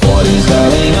 What is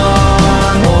going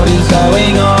on? What is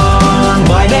going on?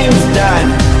 My name's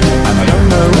Dan, and I don't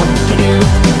know what to do.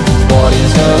 What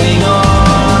is going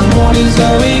on? What is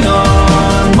going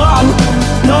on? Mom!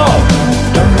 No!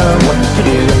 Don't know what to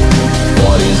do.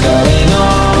 What is going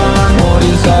on? What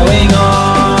is going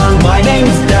on? My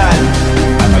name's Dan,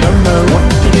 and I don't know what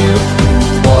to do.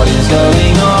 What is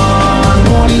going on?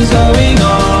 What is going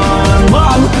on?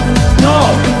 Mom! No!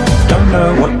 Don't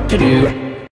know what to do.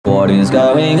 What is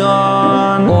going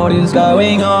on? What is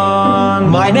going on?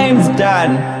 My name's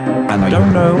Dan, and I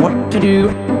don't know what to do.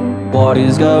 What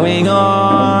is going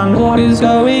on? What is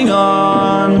going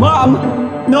on? Mom!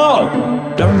 No!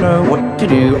 Don't know what to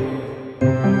do.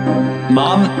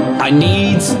 Mom, I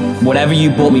need whatever you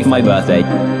bought me for my birthday.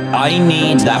 I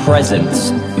need that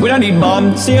present. We don't need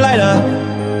Mom. See you later.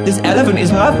 This elephant is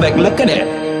perfect. Look at it.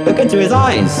 Look into his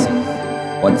eyes.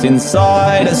 What's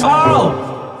inside us?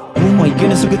 Oh! Oh my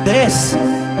goodness, look at this.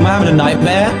 Am I having a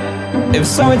nightmare? If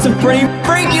so, it's a pretty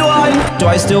freaky one. Do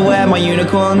I still wear my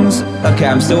unicorns? Okay,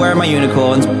 I'm still wearing my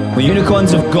unicorns. My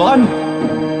unicorns have gone.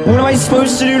 What am I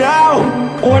supposed to do now?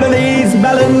 What are these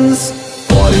melons?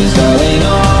 What is going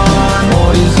on?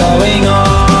 What is going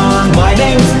on? My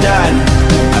name's Dan,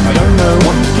 and I don't know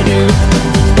what to do.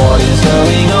 What is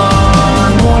going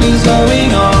on? What is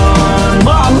going on?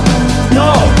 Mom!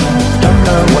 No! Don't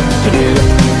know what to do.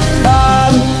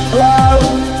 Hello?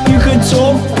 You could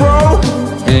talk, bro?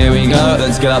 Here we go,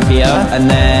 let's get up here, and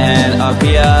then up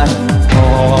here.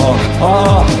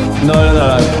 Oh,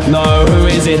 no, who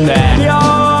is in there?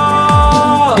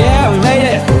 Yeah, we made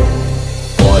it.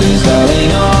 What is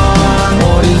going on?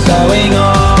 What is going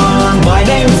on? My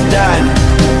name's Dan,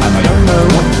 and I don't know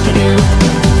what to do.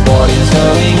 What is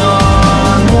going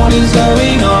on? What is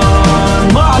going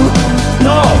on? Mom!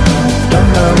 No!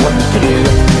 Don't know what to do.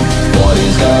 What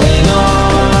is going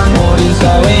on? What is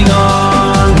going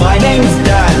on? My name's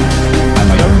Dan, and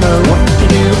I don't know what to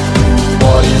do.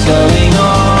 What is going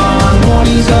on? What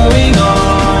is going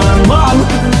on? Mom!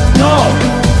 No!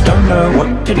 Don't know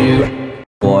what to do.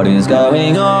 What is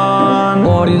going on?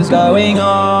 What is going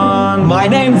on? My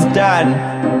name's Dan,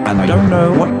 and I don't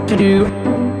know what to do.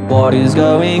 What is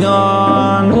going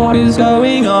on? What is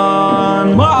going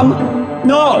on? Mom!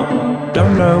 No!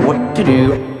 Don't know what to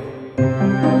do.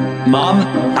 Mom,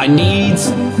 I need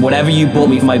whatever you bought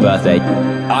me for my birthday.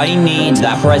 I need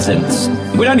that present.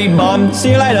 We don't need Mom.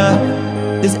 See you later.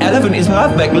 This elephant is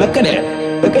perfect. Look at it.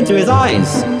 Look into his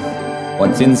eyes.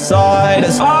 What's inside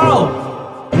us?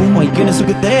 Oh! Oh my goodness, look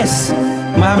at this.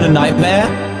 Am I having a nightmare?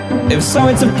 If so,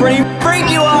 it's a pretty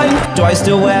freaky one. Do I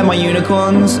still wear my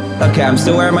unicorns? Okay, I'm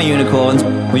still wearing my unicorns.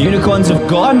 My unicorns have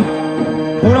gone.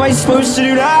 What am I supposed to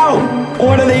do now?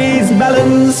 What are these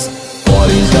melons? What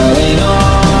is going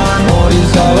on? What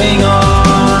is going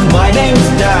on? My name's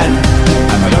Dan,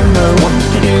 and I don't know what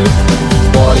to do.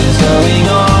 What is going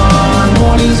on?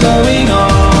 What is going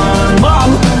on?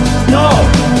 Mom! No!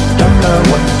 Don't know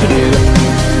what to do.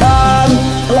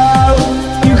 Hello?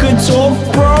 You could talk,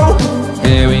 bro?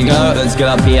 Here we go, let's get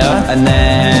up here, and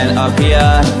then up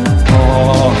here.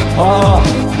 Oh,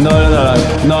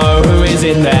 no, who is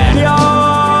in there?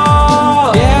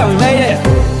 Yeah, we made it.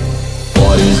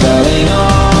 What is going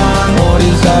on? What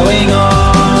is going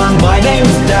on? My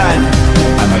name's Dan,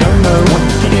 and I don't know what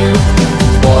to do.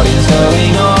 What is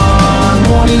going on?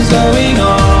 What is going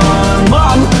on?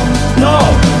 Mom! No!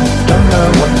 Don't know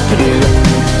what to do.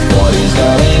 What is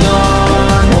going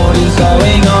on? What is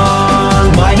going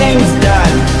on? My name's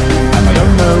Dan, and I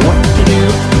don't know what to do.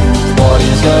 What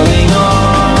is going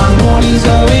on? What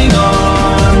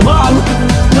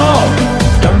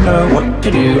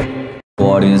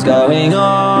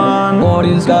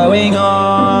is going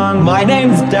on? My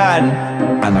name's Dan,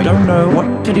 and I don't know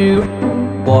what to do.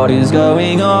 What is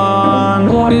going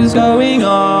on? What is going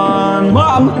on?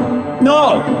 Mom!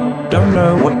 No! Don't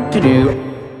know what to do.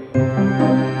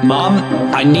 Mom,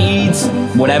 I need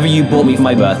whatever you bought me for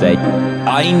my birthday.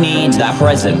 I need that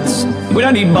present. We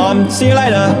don't need Mom. See you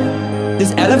later.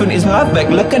 This elephant is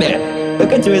perfect. Look at it.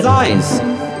 Look into his eyes.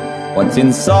 What's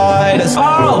inside us?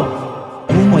 Oh!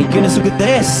 Oh my goodness, look at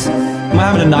this. Am I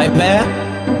having a nightmare?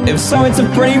 If so, it's a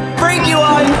pretty freaky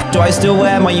one. Do I still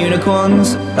wear my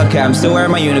unicorns? Okay, I'm still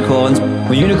wearing my unicorns.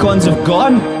 My unicorns have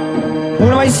gone.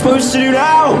 What am I supposed to do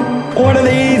now? What are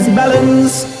these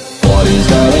melons? What is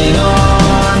going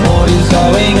on? What is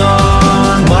going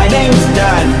on? My name's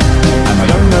Dan, and I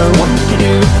don't know what to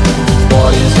do.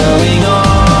 What is going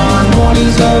on? What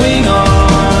is going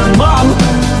on? Mom!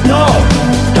 No!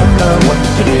 Don't know what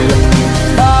to do.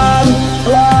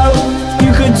 Hello?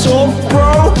 You could talk, bro?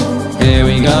 Here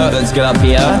we go, let's get up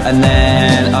here, and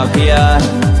then up here.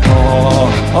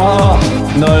 Oh,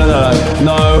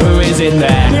 no, who is in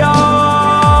there?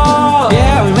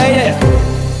 Yeah, we made it.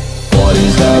 What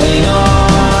is going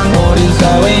on? What is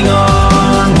going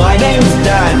on? My name's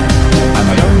Dan, and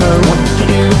I don't know what to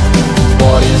do.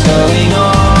 What is going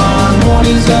on? What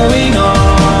is going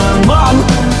on? Mom!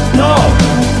 No!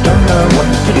 Don't know what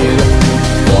to do.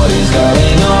 What is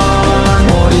going on?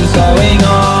 What is going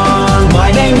on?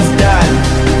 My name's Dan,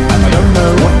 and I don't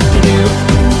know what to do.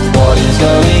 What is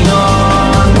going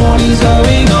on? What is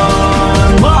going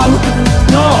on? Mom!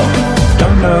 No!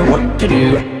 Don't know what to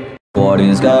do. What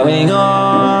is going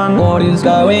on? What is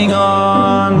going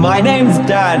on? My name's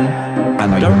Dan,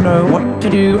 and I don't know what to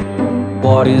do.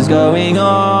 What is going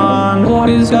on? What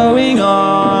is going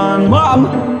on? Mom!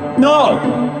 No!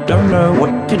 Don't know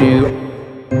what to do.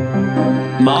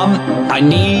 Mom, I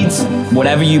need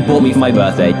whatever you bought me for my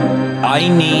birthday. I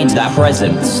need that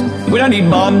present. We don't need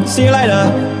Mom. See you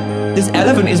later. This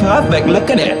elephant is perfect. Look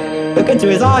at it. Look into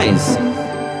his eyes.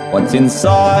 What's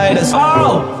inside us?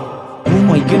 Oh! Oh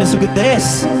my goodness, look at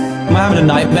this. Am I having a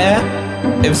nightmare?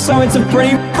 If so, it's a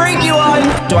pretty freaky one.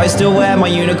 Do I still wear my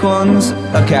unicorns?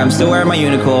 Okay, I'm still wearing my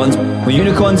unicorns. My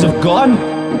unicorns have gone.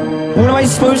 What am I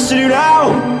supposed to do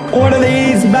now? What are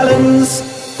these melons?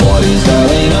 What is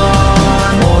going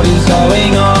on? What is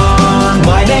going on?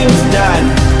 My name's Dan,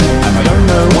 and I don't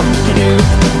know what to do.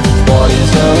 What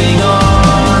is going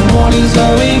on? What is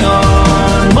going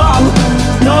on? Mom!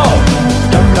 No!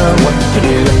 Don't know what to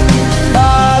do.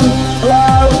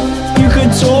 Hello? You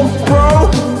could talk, bro?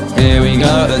 Here we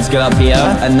go, let's get up here,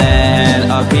 and then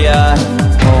up here.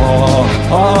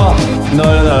 Oh,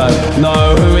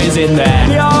 no, who is in there?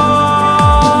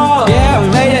 Yeah, we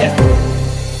made it.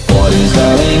 What is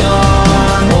going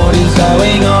on? What is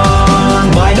going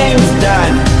on? My name's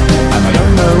Dan, and I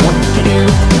don't know what to do.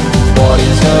 What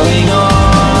is going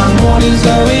on? What is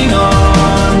going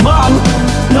on? Mom!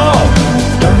 No!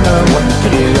 Don't know what to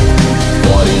do.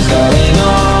 What is going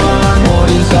on? What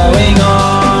is going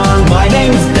on? My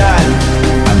name's Dan,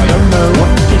 and I don't know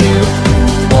what to do.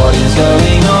 What is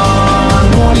going on?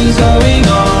 What is going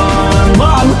on?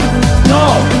 Mom! No!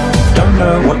 Don't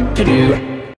know what to do.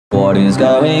 What is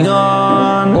going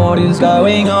on? What is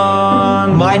going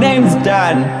on? My name's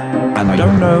Dan, and I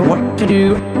don't know what to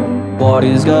do. What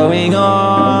is going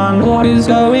on? What is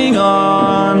going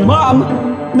on? Mom!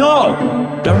 No!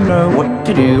 Don't know what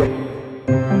to do.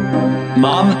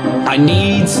 Mom, I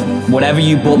need whatever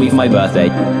you bought me for my birthday.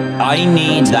 I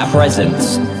need that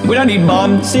present. We don't need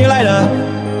Mom. See you later.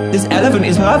 This elephant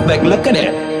is perfect. Look at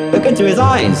it. Look into his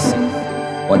eyes.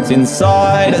 What's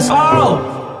inside us?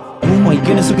 Oh! Oh my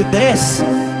goodness, look at this.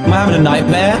 Am I having a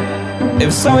nightmare?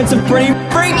 If so, it's a pretty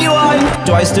freaky one.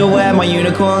 Do I still wear my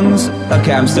unicorns?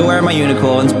 Okay, I'm still wearing my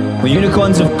unicorns. My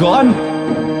unicorns have gone.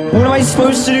 What am I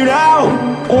supposed to do now?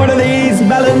 What are these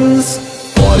melons?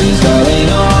 What is going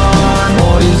on?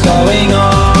 What is going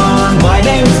on? My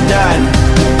name's Dan,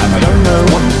 and I don't know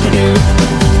what to do.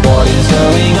 What is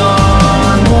going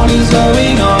on? What is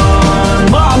going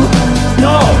on? Mom!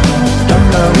 No! Don't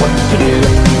know what to do.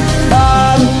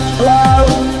 Hello?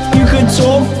 You could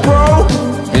talk, bro?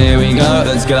 Here we go,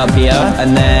 let's get up here,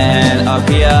 and then up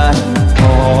here.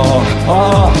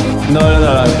 Oh,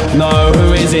 no,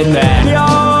 who is in there?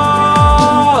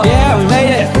 Yeah, we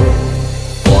made it.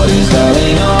 What is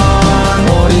going on?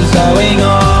 What is going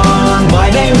on? My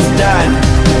name's Dan,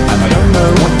 and I don't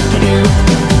know what to do.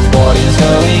 What is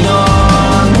going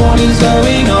on? What is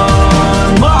going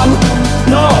on? Mom!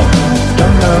 No!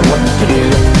 Don't know what to do.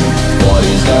 What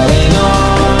is going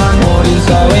on? What is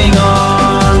going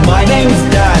on? My name's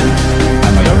Dan,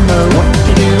 and I don't know what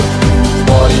to do.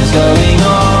 What is going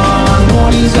on?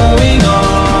 What is going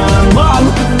on?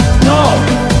 Mom!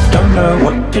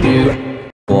 what to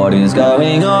do. What is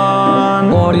going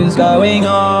on? What is going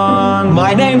on?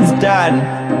 My name's Dan,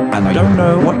 and I don't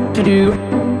know what to do.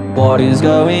 What is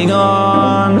going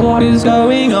on? What is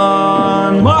going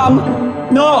on?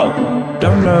 Mom! No!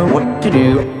 Don't know what to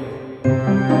do.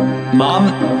 Mom,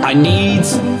 I need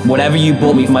whatever you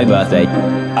bought me for my birthday.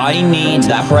 I need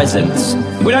that present.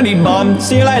 We don't need Mom.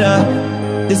 See you later.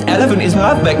 This elephant is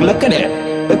perfect. Look at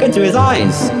it. Look into his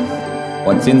eyes.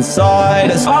 What's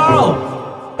inside us? Oh!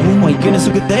 Oh my goodness,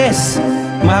 look at this.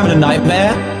 Am I having a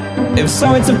nightmare? If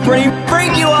so, it's a pretty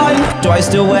freaky one. Do I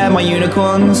still wear my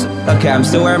unicorns? Okay, I'm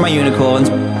still wearing my unicorns.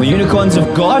 My unicorns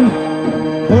have gone.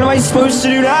 What am I supposed to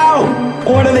do now?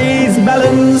 What are these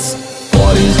melons?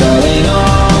 What is going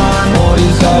on? What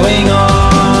is going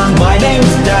on? My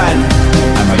name's Dan,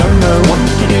 and I don't know what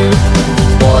to do.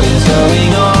 What is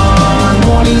going on?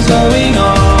 What is going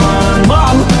on?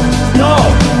 Mom! No!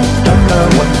 Don't know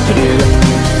what to do.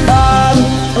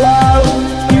 Hello?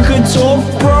 You could talk,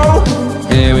 bro?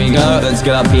 Here we go, let's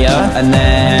get up here, and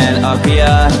then up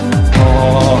here.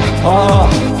 Oh,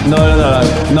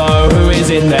 no, who is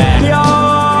in there?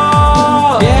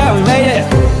 Yeah, we made it.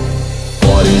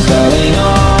 What is going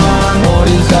on? What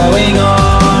is going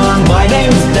on? My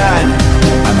name's Dan,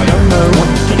 and I don't know what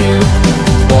to do.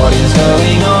 What is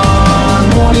going on?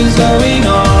 What is going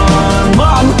on?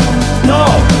 Mom! No!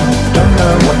 Don't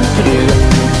know what to do.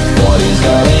 What is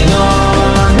going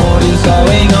on? What is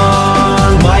going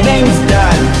on? My name's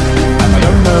Dan, and I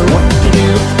don't know what to do.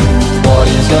 What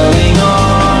is going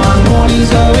on? What is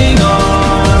going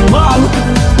on? Mom!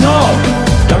 No!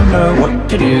 Don't know what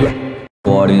to do.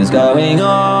 What is going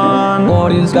on?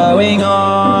 What is going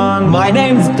on? My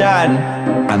name's Dan,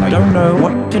 and I don't know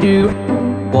what to do.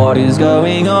 What is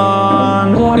going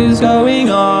on? What is going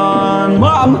on?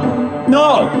 Mom!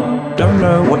 No! Don't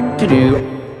know what to do.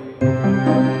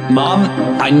 Mom,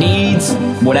 I need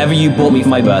whatever you bought me for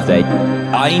my birthday.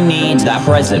 I need that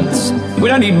present. We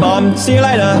don't need Mom. See you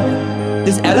later.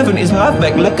 This elephant is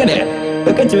perfect. Look at it.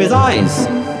 Look into his eyes.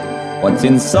 What's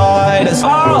inside us?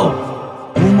 Oh!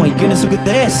 Oh my goodness, look at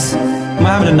this. Am I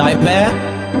having a nightmare?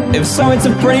 If so, it's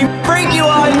a pretty freaky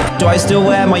one. Do I still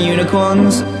wear my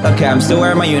unicorns? Okay, I'm still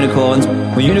wearing my unicorns.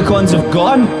 My unicorns have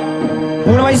gone.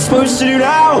 What am I supposed to do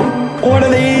now? What are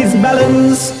these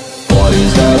melons? What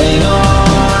is going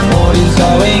on? What is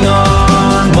going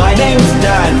on? My name's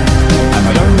Dan, and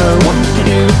I don't know what to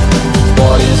do.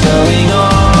 What is going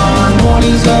on? What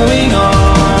is going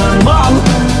on? Mom!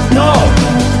 No!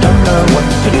 Don't know what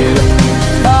to do.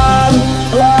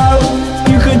 Hello?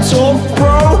 You could talk,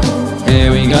 bro?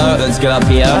 Here we go, let's get up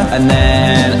here, and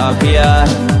then up here.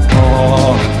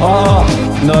 Oh,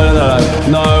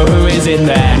 no, who is in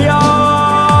there?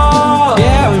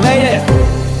 Yeah, we made it.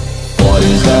 What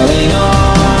is going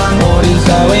on? What is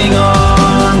going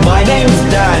on? My name's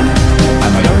Dan,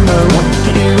 and I don't know what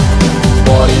to do.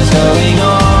 What is going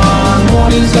on?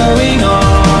 What is going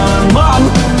on? Mom!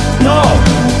 No!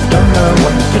 Don't know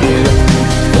what to do.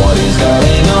 What is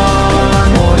going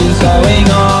on? What is going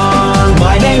on?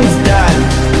 My name's Dan,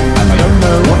 and I don't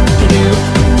know what to do.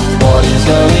 What is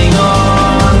going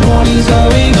on? What is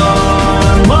going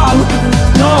on? Mom!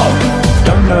 No!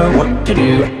 Don't know what to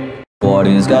do. What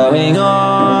is going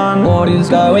on? What is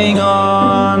going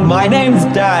on? My name's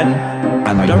Dan,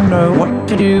 and I don't know what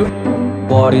to do.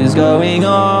 What is going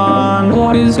on?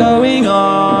 What is going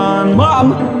on?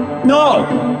 Mom! No!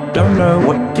 Don't know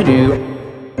what to do.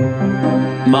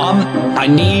 Mom, I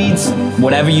need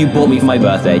whatever you bought me for my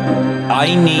birthday.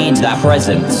 I need that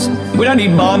present. We don't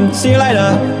need Mom. See you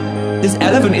later. This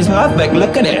elephant is perfect.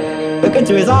 Look at it. Look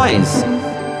into his eyes.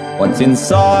 What's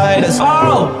inside us?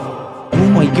 Oh! Oh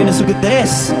my goodness, look at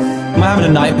this. Am I having a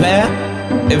nightmare?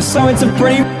 If so, it's a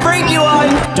pretty freaky one.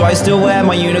 Do I still wear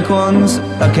my unicorns?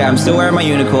 Okay, I'm still wearing my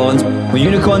unicorns. My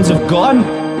unicorns have gone.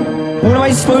 What am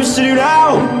I supposed to do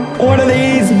now? What are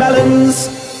these melons?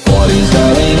 What is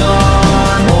going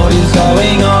on? What is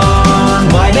going on?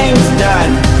 My name's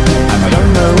Dan, and I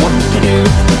don't know what to do.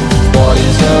 What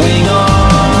is going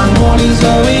on? What is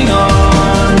going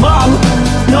on? Mom!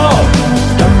 No!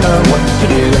 Don't know what to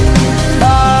do.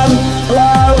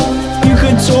 Hello? You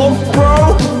could talk,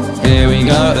 bro? Here we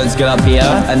go, let's get up here,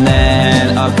 and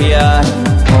then up here.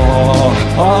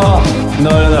 Oh,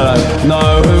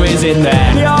 no, who is in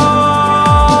there?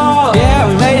 Yeah,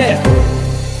 we made it.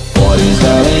 What is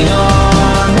going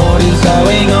on? What is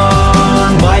going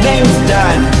on? My name's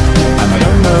Dan, and I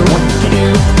don't know what to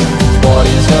do. What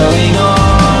is going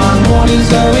on? What is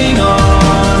going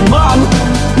on? Mom!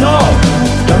 No!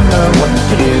 Don't know what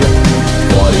to do.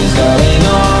 What is going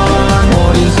on?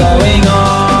 What is going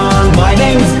on? My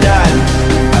name's Dan,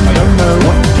 and I don't know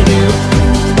what to do.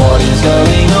 What is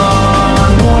going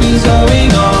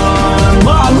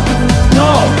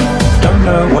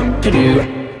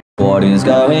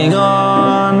going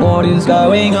on? What is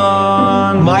going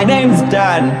on? My name's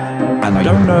Dan, and I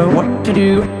don't know what to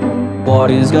do. What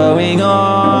is going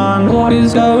on? What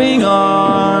is going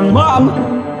on? Mom!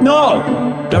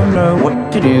 No! Don't know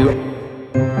what to do.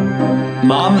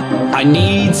 Mom, I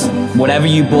need whatever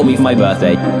you bought me for my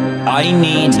birthday. I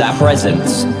need that present.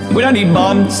 We don't need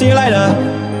Mom. See you later.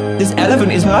 This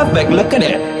elephant is perfect. Look at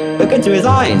it. Look into his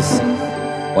eyes.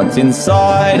 What's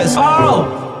inside us?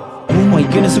 Oh! Oh my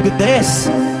goodness, look at this.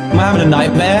 Am I having a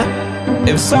nightmare?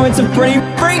 If so, it's a pretty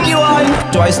freaky one.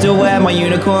 Do I still wear my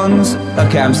unicorns?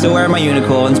 Okay, I'm still wearing my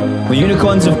unicorns. My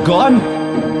unicorns have gone.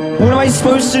 What am I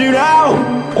supposed to do now?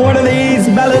 What are these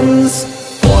melons?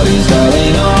 What is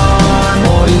going on?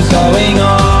 What is going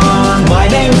on? My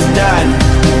name's Dan,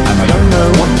 and I don't know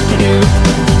what to do.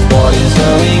 What is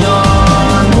going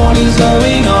on? What is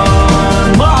going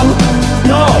on? Mom!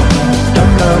 No!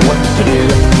 Don't know what to do.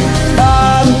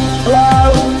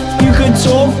 Hello? You could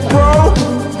talk, bro?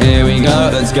 Here we go,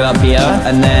 let's get up here,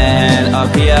 and then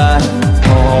up here.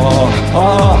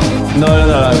 Oh,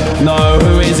 no,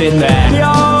 who is in there?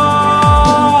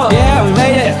 Yeah, we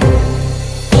made it.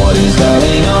 What is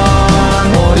going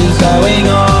on? What is going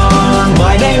on?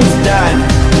 My name's Dan,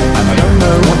 and I don't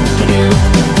know what to do.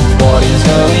 What is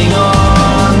going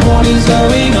on? What is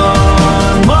going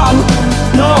on? Mom!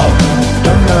 No!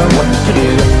 Don't know what to do.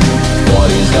 What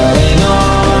is going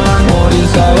on? What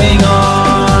is going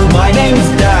on? My name's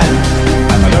Dan,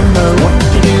 and I don't know what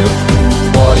to do.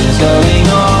 What is going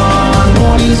on?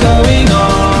 What is going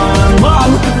on?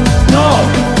 Mom! No!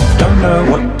 Don't know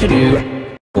what to do.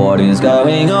 What is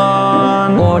going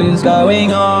on? What is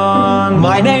going on?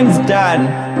 My name's Dan,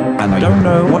 and I don't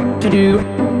know what to do.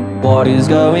 What is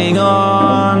going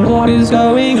on? What is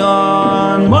going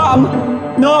on? Mom!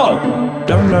 No!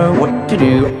 Don't know what to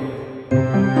do.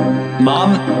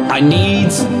 Mom, I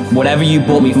need whatever you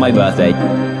bought me for my birthday.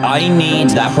 I need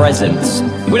that present.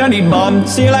 We don't need Mom.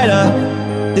 See you later.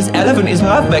 This elephant is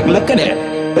perfect. Look at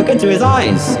it. Look into his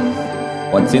eyes.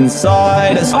 What's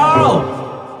inside us? Oh!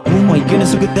 Oh my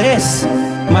goodness, look at this.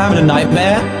 Am I having a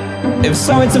nightmare? If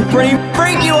so, it's a pretty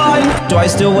freaky one. Do I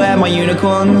still wear my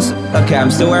unicorns? Okay, I'm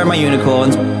still wearing my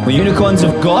unicorns. My unicorns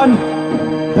have gone.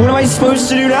 What am I supposed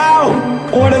to do now?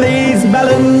 What are these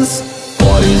melons?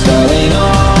 What is going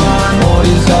on? What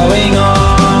is going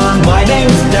on? My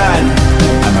name's Dan,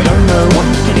 and I don't know what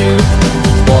to do.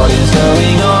 What is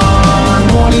going on?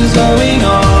 What is going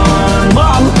on?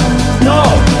 Mom! No!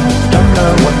 Don't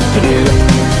know what to do.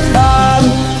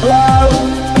 Hello?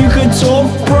 You could talk,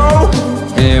 bro?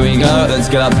 Here we go, let's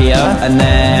get up here, and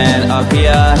then up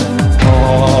here.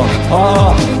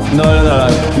 Oh,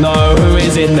 no, who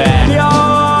is in there?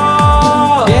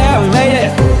 Yeah, we made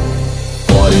it.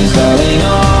 What is going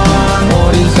on?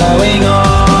 What is going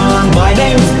on? My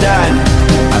name's Dan,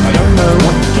 and I don't know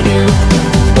what to do.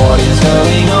 What is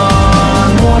going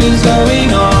on? What is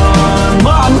going on?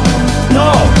 Mom!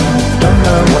 No! Don't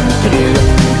know what to do.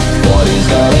 What is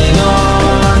going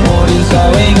on? What is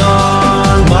going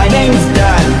on? My name's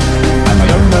Dan, and I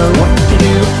don't know what to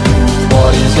do.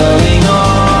 What is going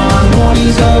on? What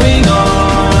is going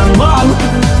on? Mom!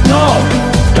 No!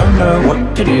 Don't know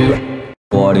what to do.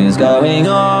 What is going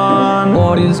on?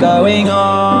 What is going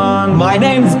on? My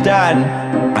name's Dan,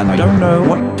 and I don't know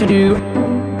what to do.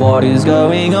 What is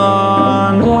going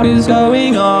on? What is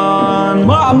going on?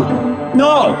 Mom!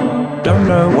 No! Don't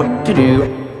know what to do.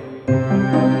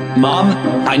 Mom,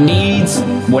 I need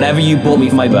whatever you bought me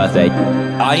for my birthday.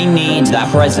 I need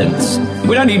that present.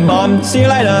 We don't need Mom. See you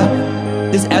later.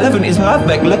 This elephant is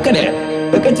perfect. Look at it.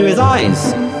 Look into his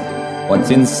eyes. What's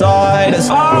inside us?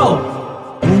 Oh!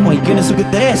 Oh my goodness, look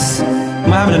at this.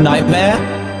 Am I having a nightmare?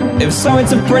 If so,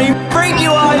 it's a pretty freaky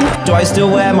one. Do I still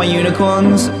wear my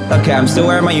unicorns? Okay, I'm still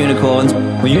wearing my unicorns.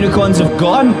 My unicorns have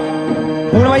gone.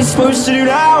 What am I supposed to do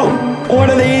now? What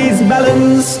are these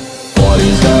melons? What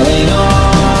is going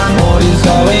on? What is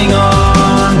going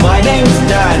on? My name's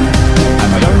Dan,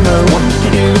 and I don't know what to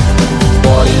do.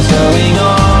 What is going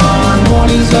on? What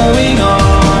is going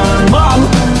on? Mom!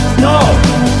 No!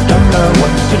 Don't know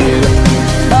what to do.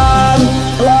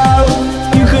 Hello?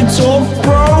 You could talk,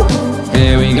 bro?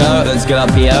 Here we go, let's get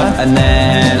up here, and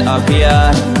then up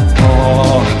here.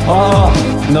 Oh,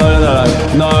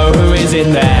 no, who is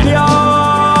in there?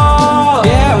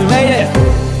 Yeah, we made it.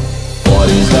 What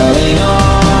is going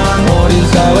on? What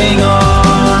is going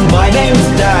on? My name's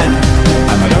Dan,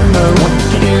 and I don't know what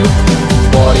to do.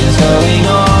 What is going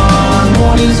on?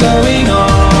 What is going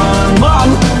on? Mom!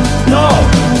 No!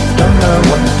 Don't know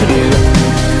what to do.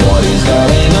 What is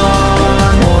going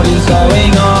on? What is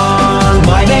going on?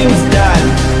 My name's Dan,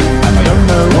 and I don't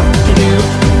know what to do.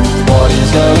 What is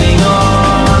going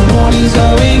on? What is going on?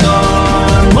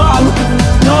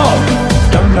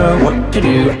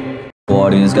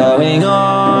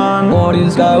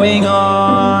 is going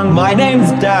on? My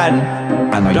name's Dan,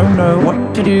 and I don't know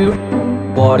what to do.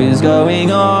 What is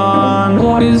going on?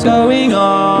 What is going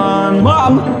on?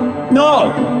 Mom!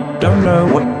 No! Don't know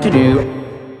what to do.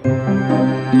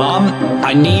 Mom,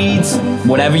 I need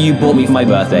whatever you bought me for my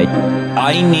birthday.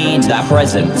 I need that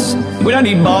present. We don't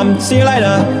need Mom. See you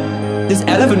later. This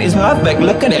elephant is perfect.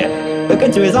 Look at it. Look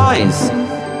into his eyes.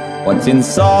 What's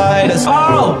inside us?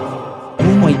 Oh!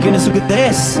 Oh my goodness, look at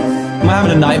this. Am I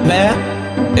having a nightmare?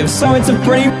 If so, it's a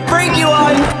pretty freaky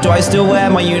one. Do I still wear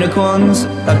my unicorns?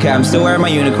 Okay, I'm still wearing my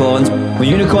unicorns. My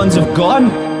unicorns have gone.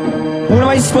 What am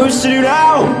I supposed to do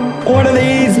now? What are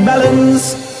these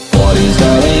melons? What is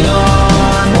going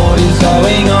on? What is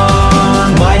going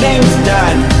on? My name's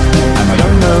Dan, and I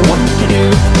don't know what to do.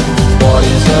 What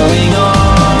is going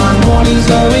on? What is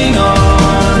going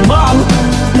on? Mom!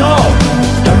 No!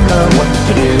 Don't know what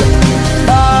to do.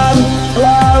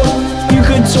 Hello? You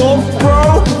could talk, bro?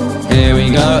 Here we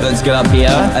go, let's get up here,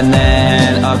 and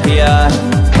then up here.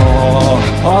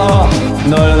 Oh,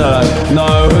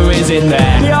 no, who is in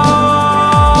there?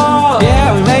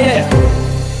 Yeah, we made it.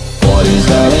 What is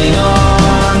going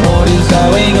on? What is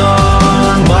going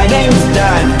on? My name's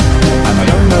Dan, and I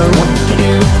don't know what to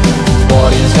do.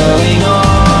 What is going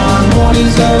on? What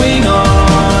is going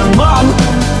on? Mom!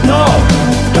 No!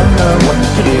 Don't know what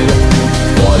to do.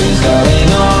 What is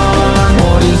going on?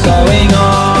 What is going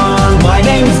on? My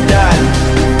name's Dan,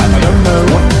 and I don't know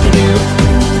what to do.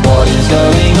 What is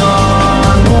going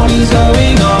on? What is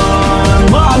going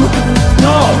on? Mom!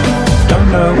 No! Don't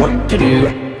know what to do.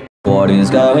 What is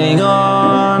going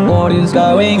on? What is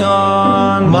going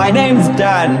on? My name's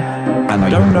Dan, and I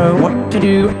don't know what to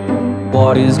do.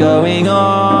 What is going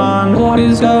on? What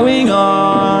is going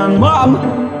on? Mom!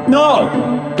 No!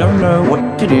 Don't know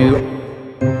what to do.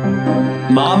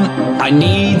 Mom, I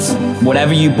need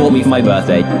whatever you bought me for my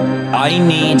birthday. I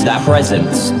need that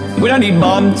present. We don't need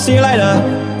Mom. See you later.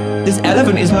 This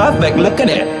elephant is perfect. Look at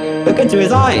it. Look into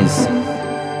his eyes.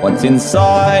 What's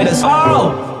inside us?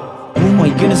 Oh! Oh my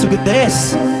goodness, look at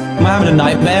this. Am I having a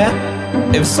nightmare?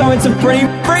 If so, it's a pretty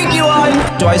freaky one.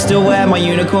 Do I still wear my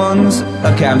unicorns?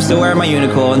 Okay, I'm still wearing my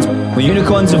unicorns. My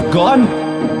unicorns have gone.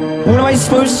 What am I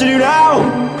supposed to do now?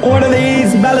 What are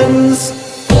these melons?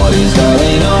 What is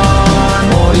going on?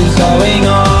 What is going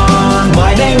on?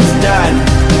 My name's Dan,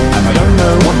 and I don't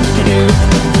know what to do.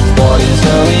 What is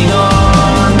going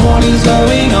on? What is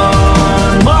going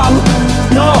on? Mom!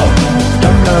 No!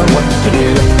 Don't know what to do.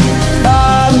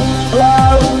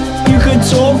 Hello? You could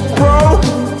talk, bro?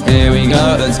 Here we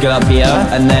go, let's get up here,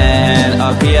 and then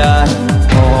up here.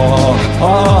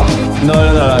 Oh,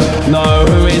 no,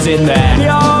 who is in there?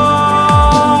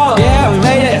 Yeah, we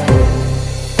made it.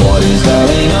 What is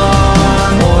going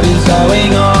on? What is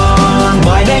going on?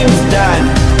 My name's Dan,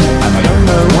 and I don't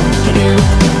know what to do.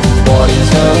 What is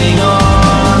going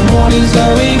on? What is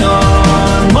going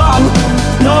on? Mom!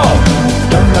 No!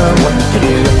 Don't know what to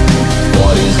do.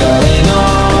 What is going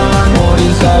on? What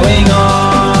is going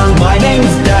on? My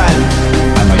name's Dan,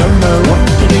 and I don't know what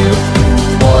to do.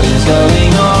 What is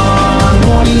going on?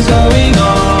 What is going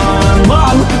on?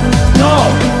 Mom! No!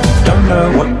 Don't know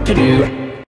what to do.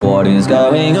 What is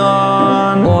going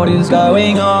on? What is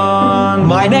going on?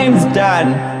 My name's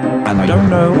Dan, and I don't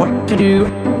know what to do.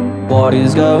 What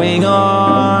is going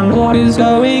on? What is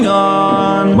going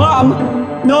on? Mom!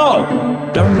 No!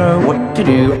 Don't know what to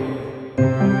do.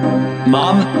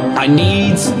 Mom, I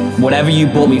need whatever you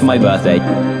bought me for my birthday.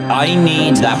 I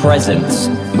need that present.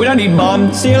 We don't need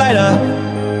Mom. See you later.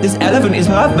 This elephant is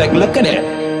perfect. Look at it.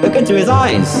 Look into his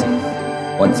eyes.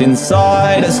 What's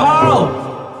inside us?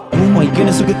 Oh! Oh my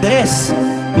goodness, look at this.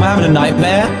 Am I having a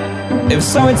nightmare? If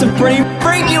so, it's a pretty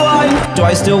freaky one. Do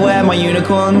I still wear my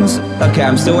unicorns? Okay,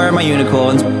 I'm still wearing my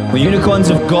unicorns. My unicorns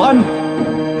have gone.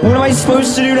 What am I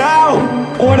supposed to do now?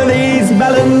 What are these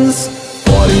melons?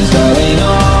 What is going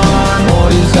on?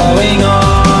 What is going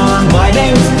on? My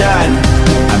name's Dan,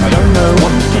 and I don't know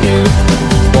what to do.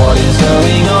 What is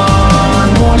going on?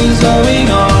 What is going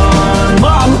on?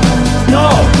 Mom! No!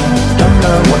 Don't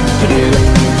know what to do.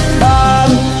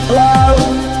 Hello?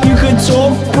 You could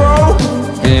talk, bro?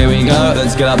 Here we go,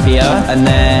 let's get up here, and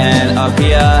then up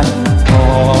here.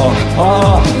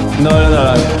 Oh,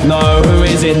 no, who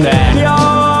is in there?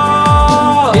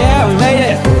 Yeah, we made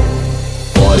it.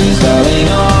 What is going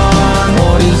on?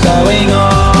 What is going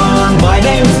on? My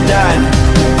name's Dan,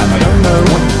 and I don't know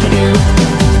what to do.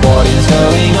 What is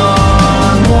going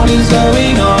on? What is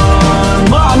going on?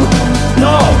 Mom!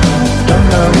 No! Don't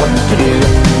know what to do.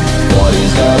 What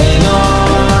is going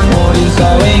on? What is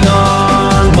going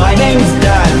on? My name's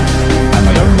Dan, and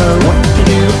I don't know what to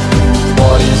do.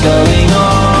 What is going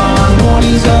on? What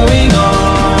is going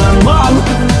on? Mom!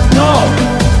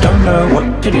 know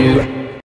what to do.